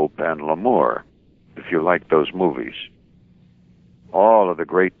Crosby, Hope, and Lamour, if you like those movies. All of the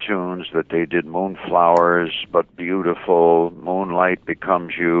great tunes that they did, Moonflowers, But Beautiful, Moonlight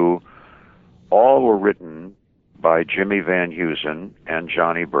Becomes You, all were written by Jimmy Van Heusen and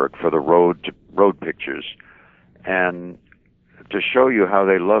Johnny Burke for the Road pictures. And to show you how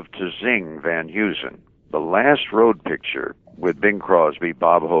they loved to zing Van Heusen, the last Road picture with Bing Crosby,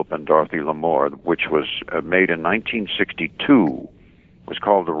 Bob Hope, and Dorothy Lamour, which was made in 1962, was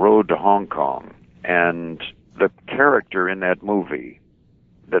called The Road to Hong Kong. And the character in that movie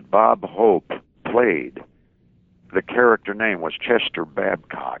that Bob Hope played, the character name was Chester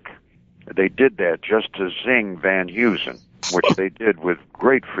Babcock. They did that just to zing Van Heusen, which they did with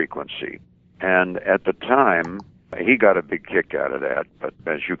great frequency. And at the time, he got a big kick out of that, but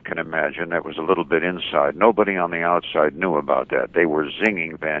as you can imagine, that was a little bit inside. Nobody on the outside knew about that. They were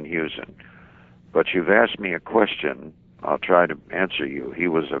zinging Van Heusen. But you've asked me a question. I'll try to answer you. He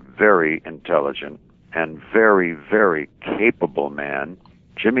was a very intelligent and very, very capable man.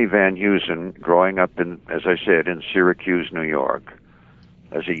 Jimmy Van Heusen, growing up in, as I said, in Syracuse, New York,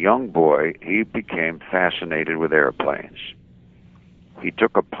 as a young boy, he became fascinated with airplanes. He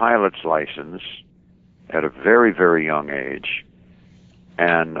took a pilot's license at a very, very young age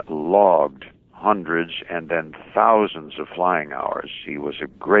and logged hundreds and then thousands of flying hours. He was a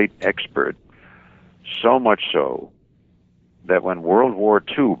great expert, so much so that when World War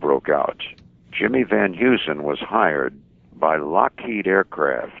II broke out, Jimmy Van Heusen was hired by Lockheed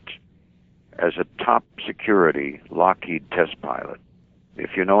Aircraft as a top security Lockheed test pilot.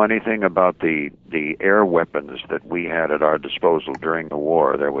 If you know anything about the air weapons that we had at our disposal during the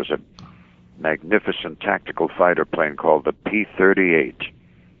war, there was a magnificent tactical fighter plane called the P-38,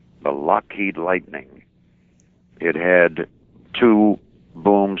 the Lockheed Lightning. It had two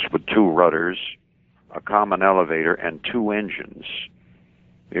booms with two rudders, a common elevator, and two engines.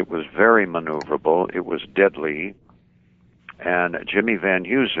 It was very maneuverable. It was deadly. And Jimmy Van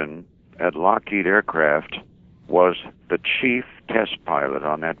Heusen at Lockheed Aircraft was the chief test pilot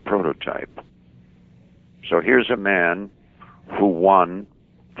on that prototype. So here's a man who won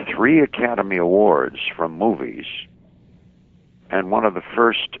 3 Academy Awards from movies and one of the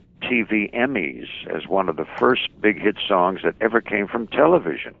first TV Emmys as one of the first big hit songs that ever came from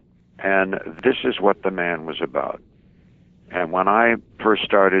television. And this is what the man was about. And when I first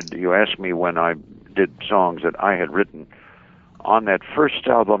started, you asked me when I did songs that I had written. On that first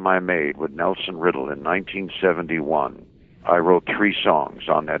album I made with Nelson Riddle in 1971, I wrote 3 songs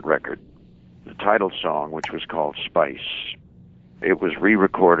on that record. The title song, which was called Spice. It was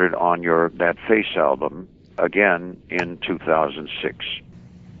re-recorded on That Face album again in 2006.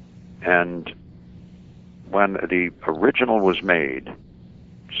 And when the original was made,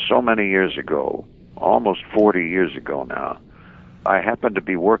 so many years ago, almost 40 years ago now, I happened to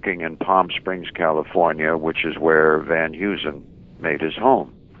be working in Palm Springs, California, which is where Van Heusen made his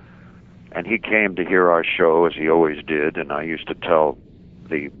home. And he came to hear our show, as he always did, and I used to tell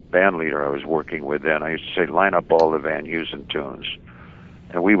the band leader I was working with then, I used to say, line up all the Van Heusen tunes.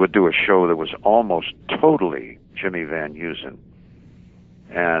 And we would do a show that was almost totally Jimmy Van Heusen.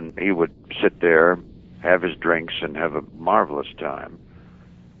 And he would sit there, have his drinks, and have a marvelous time.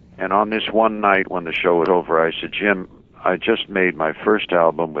 And on this one night when the show was over, I said, Jim, I just made my first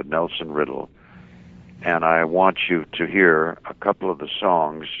album with Nelson Riddle, and I want you to hear a couple of the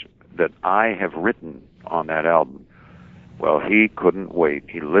songs that I have written on that album. Well, he couldn't wait.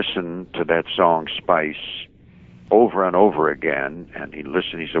 He listened to that song, Spice, over and over again, and he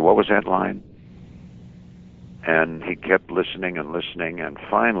listened. He said, what was that line? And he kept listening and listening, and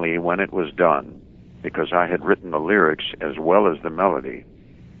finally, when it was done, because I had written the lyrics as well as the melody,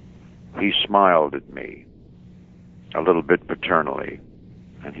 he smiled at me a little bit paternally,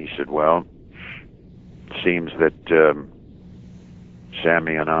 and he said, well, it seems that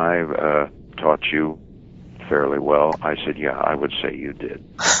Sammy and I taught you fairly well. I said, yeah, I would say you did.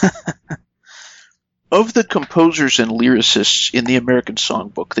 Of the composers and lyricists in the American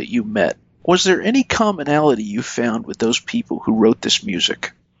Songbook that you met, was there any commonality you found with those people who wrote this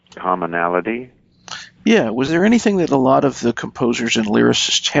music? Commonality? Yeah, was there anything that a lot of the composers and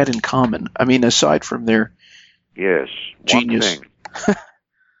lyricists had in common? I mean, aside from their genius. One thing.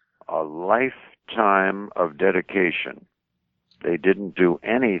 A lifetime of dedication. They didn't do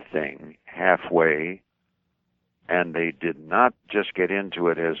anything halfway, and they did not just get into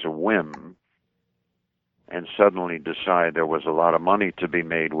it as a whim and suddenly decide there was a lot of money to be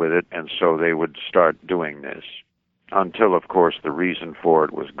made with it, and so they would start doing this. Until, of course, the reason for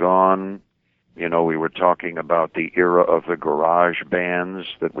it was gone. You know, we were talking about the era of the garage bands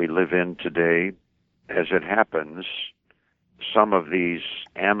that we live in today. As it happens, some of these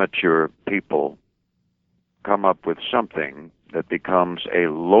amateur people come up with something that becomes a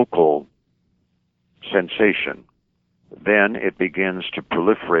local sensation. Then it begins to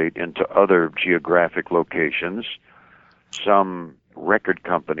proliferate into other geographic locations. Some record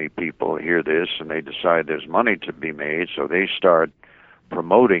company people hear this and they decide there's money to be made, so they start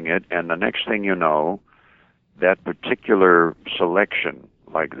promoting it, and the next thing you know, that particular selection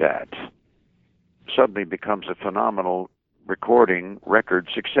like that suddenly becomes a phenomenal recording record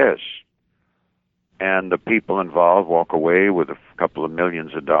success. And the people involved walk away with a couple of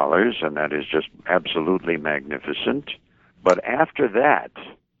millions of dollars, and that is just absolutely magnificent. But after that,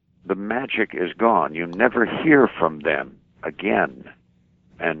 the magic is gone. You never hear from them again.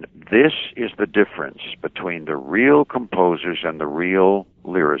 And this is the difference between the real composers and the real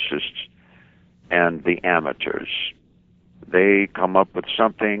lyricists and the amateurs. They come up with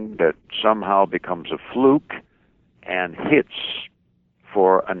something that somehow becomes a fluke and hits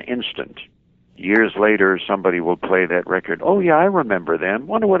for an instant. years later, somebody will play that record. Oh, yeah, I remember them.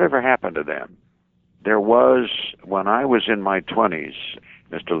 Wonder whatever happened to them. There was, when I was in my 20s,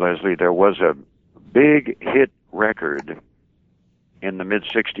 Mr. Leslie, there was a big hit record in the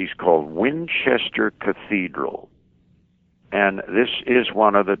mid-'60s called Winchester Cathedral. And this is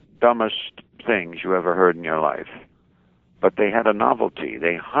one of the dumbest things you ever heard in your life. But they had a novelty.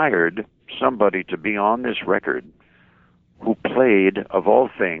 They hired somebody to be on this record who played, of all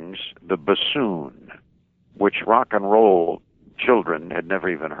things, the bassoon, which rock and roll children had never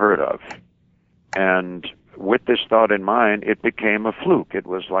even heard of. And with this thought in mind, it became a fluke. It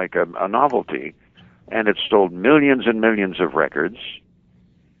was like a novelty, and it sold millions and millions of records.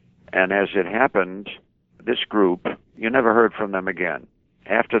 And as it happened, this group, you never heard from them again.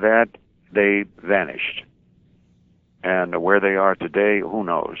 After that, they vanished. And where they are today, who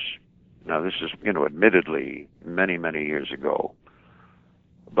knows? Now, this is, admittedly many, many years ago.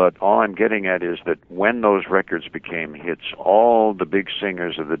 But all I'm getting at is that when those records became hits, all the big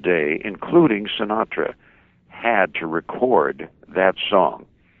singers of the day, including Sinatra, had to record that song.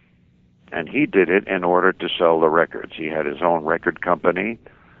 And he did it in order to sell the records. He had his own record company,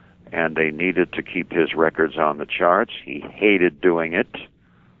 and they needed to keep his records on the charts. He hated doing it,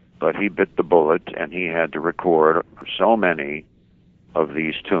 but he bit the bullet, and he had to record so many of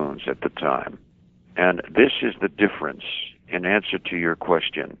these tunes at the time. And this is the difference, in answer to your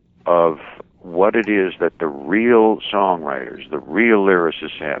question, of what it is that the real songwriters, the real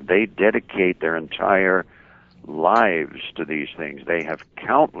lyricists have. They dedicate their entire lives to these things. They have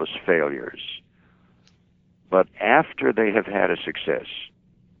countless failures. But after they have had a success,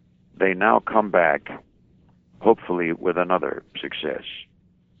 they now come back, hopefully with another success.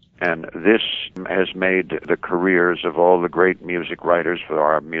 And this has made the careers of all the great music writers for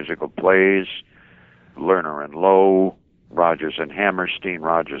our musical plays, Lerner and Lowe, Rodgers and Hammerstein,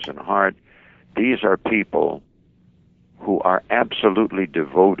 Rodgers and Hart. These are people who are absolutely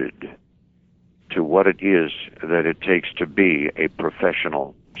devoted to what it is that it takes to be a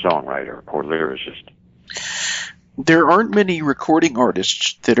professional songwriter or lyricist. There aren't many recording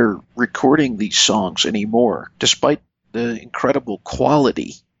artists that are recording these songs anymore, despite the incredible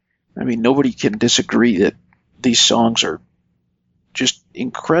quality. I mean, nobody can disagree that these songs are just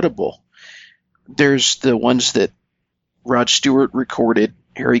incredible. There's the ones that Rod Stewart recorded,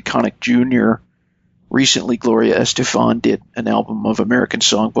 Harry Connick Jr., recently Gloria Estefan did an album of American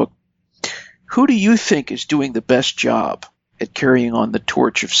Songbook. Who do you think is doing the best job at carrying on the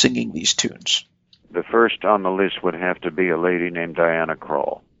torch of singing these tunes? The first on the list would have to be a lady named Diana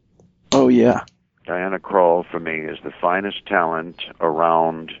Krall. Oh, yeah. Diana Krall, for me, is the finest talent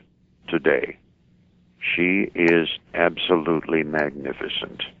around today. She is absolutely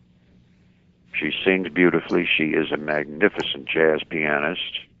magnificent. She sings beautifully. She is a magnificent jazz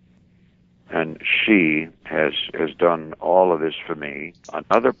pianist. And she has done all of this for me.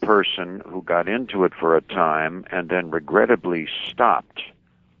 Another person who got into it for a time and then regrettably stopped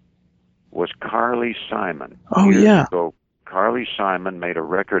was Carly Simon. Oh, yeah. So Carly Simon made a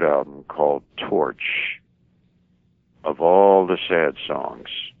record album called Torch of all the sad songs.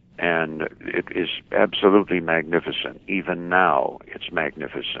 And it is absolutely magnificent. Even now, it's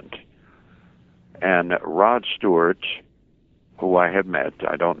magnificent. And Rod Stewart, who I have met,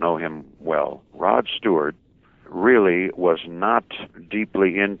 I don't know him well, Rod Stewart really was not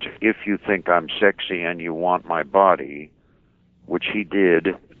deeply into If You Think I'm Sexy and You Want My Body, which he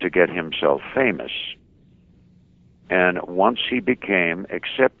did to get himself famous. And once he became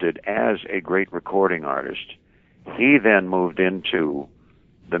accepted as a great recording artist, he then moved into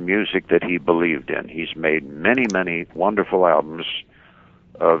the music that he believed in. He's made many, many wonderful albums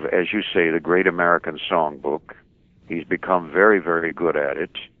of, as you say, the Great American Songbook. He's become very, very good at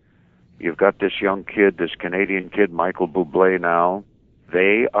it. You've got this young kid, this Canadian kid, Michael Bublé now.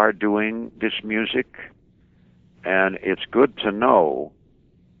 They are doing this music, and it's good to know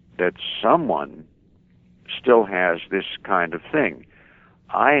that someone still has this kind of thing.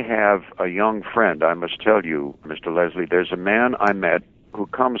 I have a young friend, I must tell you, Mr. Leslie, there's a man I met who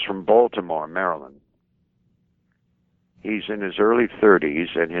comes from Baltimore, Maryland. He's in his early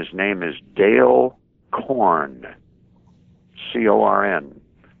 30s, and his name is Dale Korn, C-O-R-N.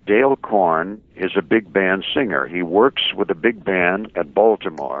 Dale Korn is a big band singer. He works with a big band at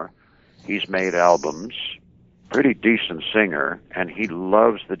Baltimore. He's made albums, pretty decent singer, and he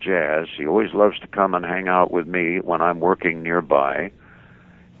loves the jazz. He always loves to come and hang out with me when I'm working nearby,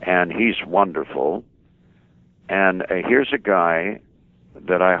 and he's wonderful. And here's a guy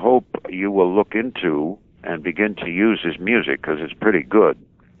that I hope you will look into and begin to use his music, because it's pretty good.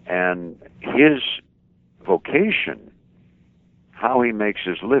 And his vocation, how he makes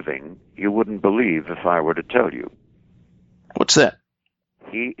his living, you wouldn't believe if I were to tell you. What's that?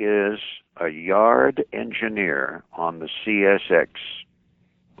 He is a yard engineer on the CSX,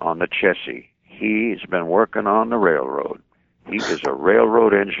 on the chassis. He's been working on the railroad. He is a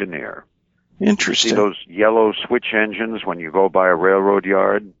railroad engineer. Interesting. See those yellow switch engines when you go by a railroad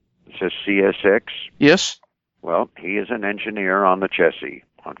yard? It says CSX. Yes? Well, he is an engineer on the chassis,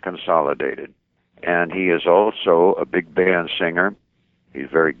 on Consolidated. And he is also a big band singer. He's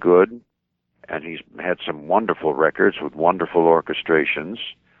very good. And he's had some wonderful records with wonderful orchestrations.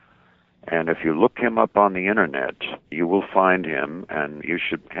 And if you look him up on the internet, you will find him, and you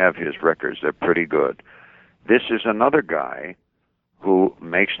should have his records. They're pretty good. This is another guy who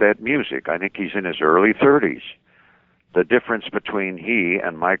makes that music. I think he's in his early 30s. The difference between he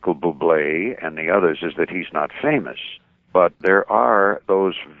and Michael Bublé and the others is that he's not famous. But there are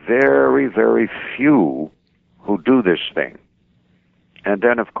those very, very few who do this thing. And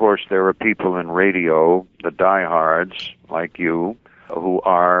then, of course, there are people in radio, the diehards like you, who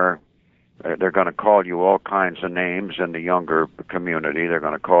are, they're going to call you all kinds of names in the younger community. They're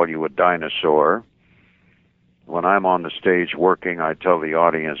going to call you a dinosaur. When I'm on the stage working, I tell the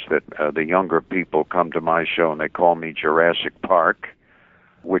audience that the younger people come to my show and they call me Jurassic Park,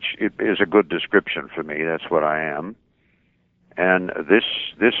 which is a good description for me. That's what I am. And this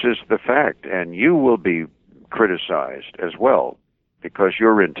is the fact. And you will be criticized as well because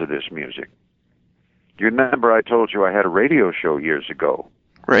you're into this music. Do you remember I told you I had a radio show years ago?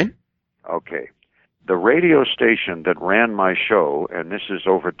 Right. Okay. The radio station that ran my show, and this is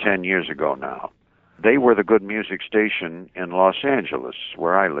over 10 years ago now, they were the good music station in Los Angeles,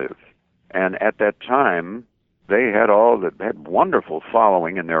 where I live. And at that time, they had had wonderful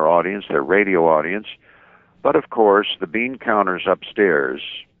following in their audience, their radio audience. But of course, the bean counters upstairs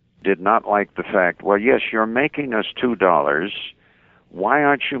did not like the fact, well, yes, you're making us $2. Why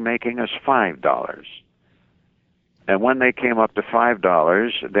aren't you making us $5? And when they came up to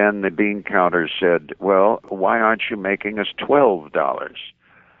 $5, then the bean counters said, well, why aren't you making us $12?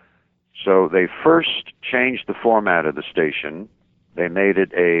 So they first changed the format of the station. They made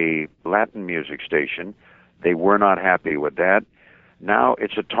it a Latin music station. They were not happy with that. Now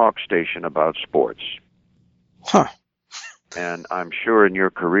it's a talk station about sports. Huh. And I'm sure in your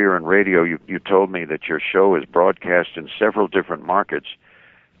career in radio, you told me that your show is broadcast in several different markets.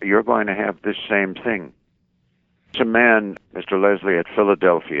 You're going to have this same thing. There's a man, Mr. Leslie, at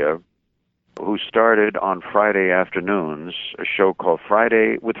Philadelphia, who started on Friday afternoons a show called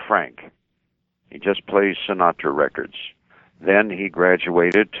Friday with Frank. He just plays Sinatra records. Then he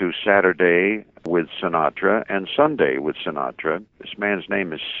graduated to Saturday with Sinatra and Sunday with Sinatra. This man's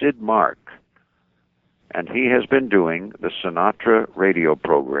name is Sid Mark. And he has been doing the Sinatra radio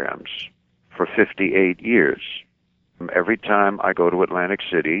programs for 58 years. Every time I go to Atlantic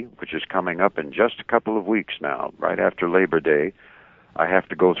City, which is coming up in just a couple of weeks now, right after Labor Day, I have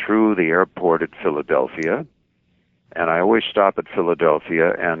to go through the airport at Philadelphia, and I always stop at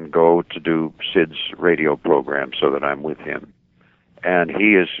Philadelphia and go to do Sid's radio program so that I'm with him. And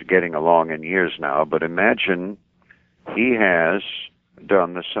he is getting along in years now, but imagine he has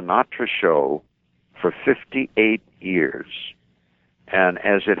done the Sinatra show for 58 years. And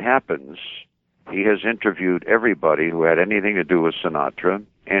as it happens, he has interviewed everybody who had anything to do with Sinatra,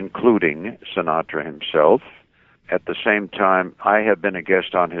 including Sinatra himself. At the same time, I have been a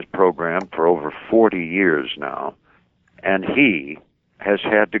guest on his program for over 40 years now, and he has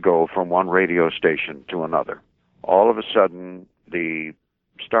had to go from one radio station to another. All of a sudden, the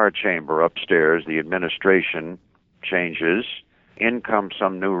Star Chamber upstairs, the administration changes. In comes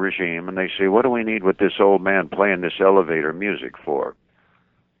some new regime, and they say, what do we need with this old man playing this elevator music for?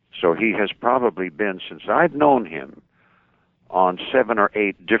 So he has probably been, since I've known him, on 7 or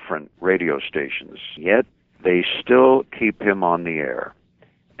 8 different radio stations. Yet they still keep him on the air.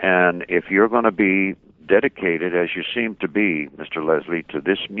 And if you're going to be dedicated, as you seem to be, Mr. Leslie, to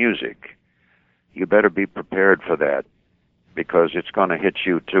this music, you better be prepared for that, because it's going to hit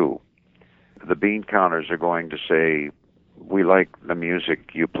you too. The bean counters are going to say, we like the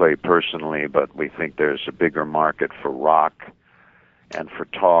music you play personally, but we think there's a bigger market for rock and for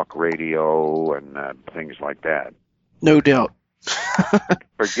talk radio and things like that. No doubt.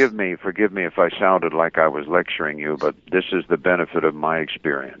 Forgive me if I sounded like I was lecturing you, but this is the benefit of my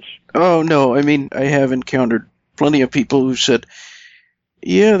experience. Oh, no. I mean, I have encountered plenty of people who said,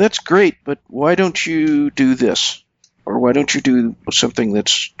 yeah, that's great, but why don't you do this? Or why don't you do something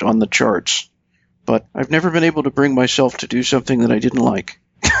that's on the charts? But I've never been able to bring myself to do something that I didn't like.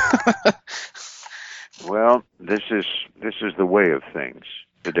 Well, this is the way of things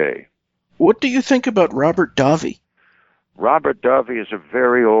today. What do you think about Robert Davi? Robert Dovey is a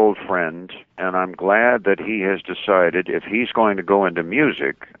very old friend, and I'm glad that he has decided if he's going to go into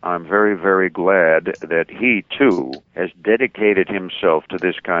music, I'm very, very glad that he, too, has dedicated himself to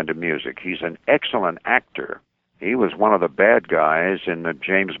this kind of music. He's an excellent actor. He was one of the bad guys in the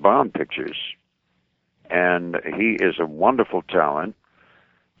James Bond pictures, and he is a wonderful talent.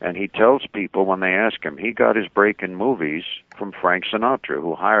 And he tells people when they ask him, he got his break in movies from Frank Sinatra,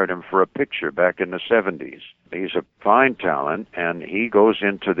 who hired him for a picture back in the 70s. He's a fine talent, and he goes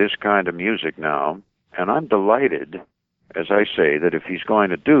into this kind of music now. And I'm delighted, as I say, that if he's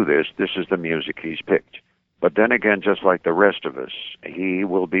going to do this, this is the music he's picked. But then again, just like the rest of us, he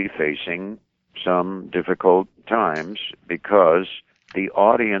will be facing some difficult times because the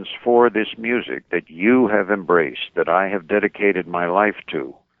audience for this music that you have embraced, that I have dedicated my life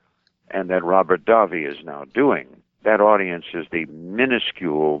to, and that Robert Dovey is now doing, that audience is the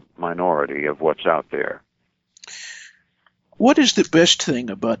minuscule minority of what's out there. What is the best thing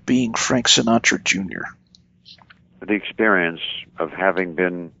about being Frank Sinatra Jr.? The experience of having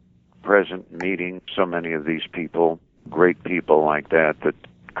been present, meeting so many of these people, great people like that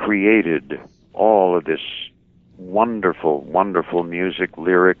created all of this wonderful, wonderful music,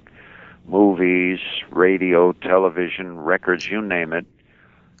 lyric, movies, radio, television, records, you name it,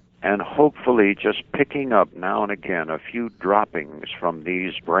 and hopefully just picking up now and again a few droppings from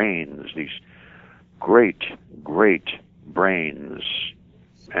these brains, these great, great brains.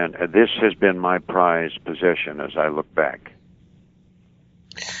 And this has been my prized possession as I look back.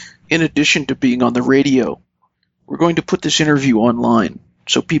 In addition to being on the radio, we're going to put this interview online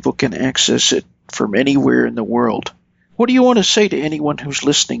so people can access it from anywhere in the world. What do you want to say to anyone who's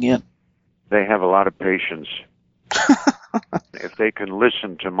listening in? They have a lot of patience. If they can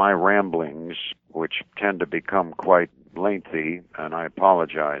listen to my ramblings, which tend to become quite lengthy, and I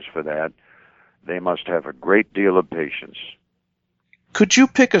apologize for that, they must have a great deal of patience. Could you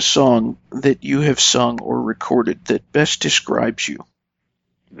pick a song that you have sung or recorded that best describes you?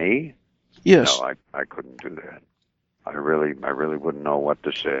 Me? Yes. No, I couldn't do that. I really wouldn't know what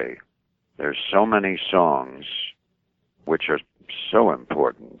to say. There's so many songs which are so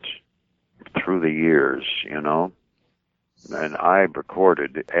important through the years, you know. And I've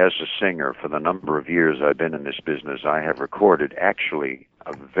recorded, as a singer, for the number of years I've been in this business, I have recorded actually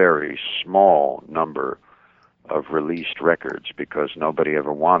a very small number of released records because nobody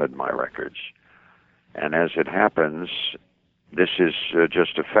ever wanted my records. And as it happens, this is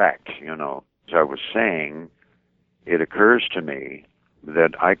just a fact, you know. As I was saying, it occurs to me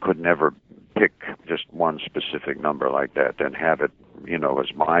that I could never pick just one specific number like that and have it, you know,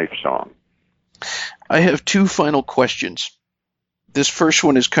 as my song. I have two final questions. This first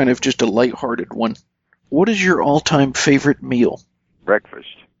one is kind of just a lighthearted one. What is your all-time favorite meal? Breakfast.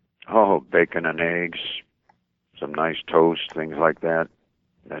 Oh, bacon and eggs, some nice toast, things like that.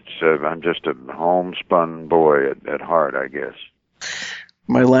 That's I'm just a homespun boy at heart, I guess.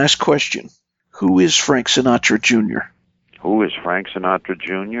 My last question. Who is Frank Sinatra Jr.? Who is Frank Sinatra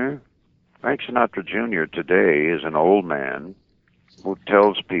Jr.? Frank Sinatra Jr. today is an old man who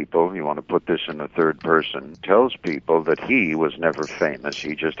tells people, you want to put this in the third person, tells people that he was never famous,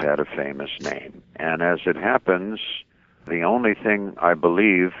 he just had a famous name. And as it happens, the only thing I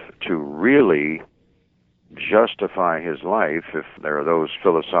believe to really justify his life, if there are those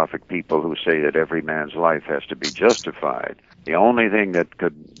philosophic people who say that every man's life has to be justified, the only thing that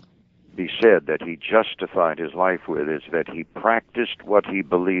could be said that he justified his life with is that he practiced what he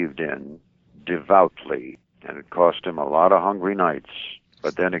believed in devoutly. And it cost him a lot of hungry nights.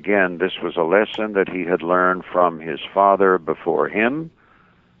 But then again, this was a lesson that he had learned from his father before him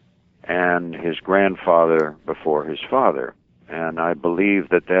and his grandfather before his father. And I believe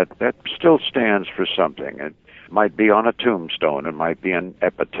that still stands for something. It might be on a tombstone, it might be an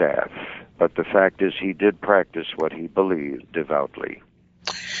epitaph. But the fact is he did practice what he believed devoutly.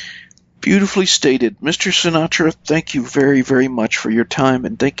 Beautifully stated. Mr. Sinatra, thank you very, very much for your time,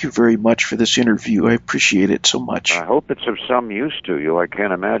 and thank you very much for this interview. I appreciate it so much. I hope it's of some use to you. I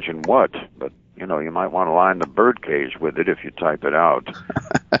can't imagine what, but, you know, you might want to line the birdcage with it if you type it out.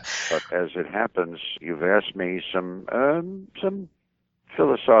 But as it happens, you've asked me some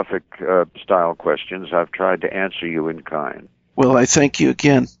philosophic style questions. I've tried to answer you in kind. Well, I thank you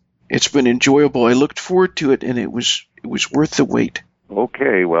again. It's been enjoyable. I looked forward to it, and it was worth the wait.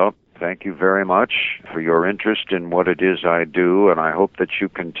 Okay, well, thank you very much for your interest in what it is I do, and I hope that you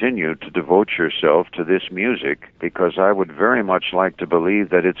continue to devote yourself to this music, because I would very much like to believe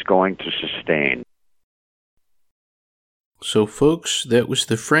that it's going to sustain. So, folks, that was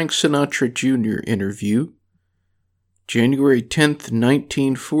the Frank Sinatra Jr. interview. January 10th,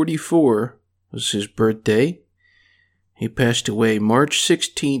 1944 was his birthday. He passed away March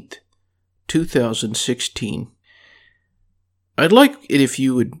 16th, 2016. I'd like it if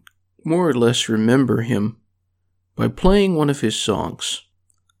you would more or less remember him by playing one of his songs.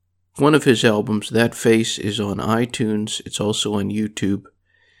 One of his albums, That Face, is on iTunes. It's also on YouTube.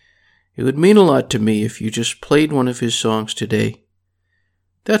 It would mean a lot to me if you just played one of his songs today.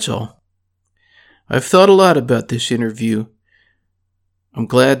 That's all. I've thought a lot about this interview. I'm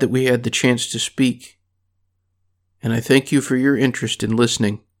glad that we had the chance to speak. And I thank you for your interest in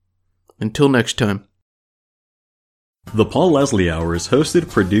listening. Until next time. The Paul Leslie Hour is hosted,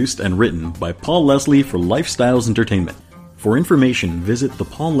 produced, and written by Paul Leslie for Lifestyles Entertainment. For information, visit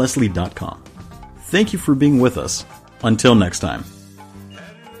thepaulleslie.com. Thank you for being with us. Until next time.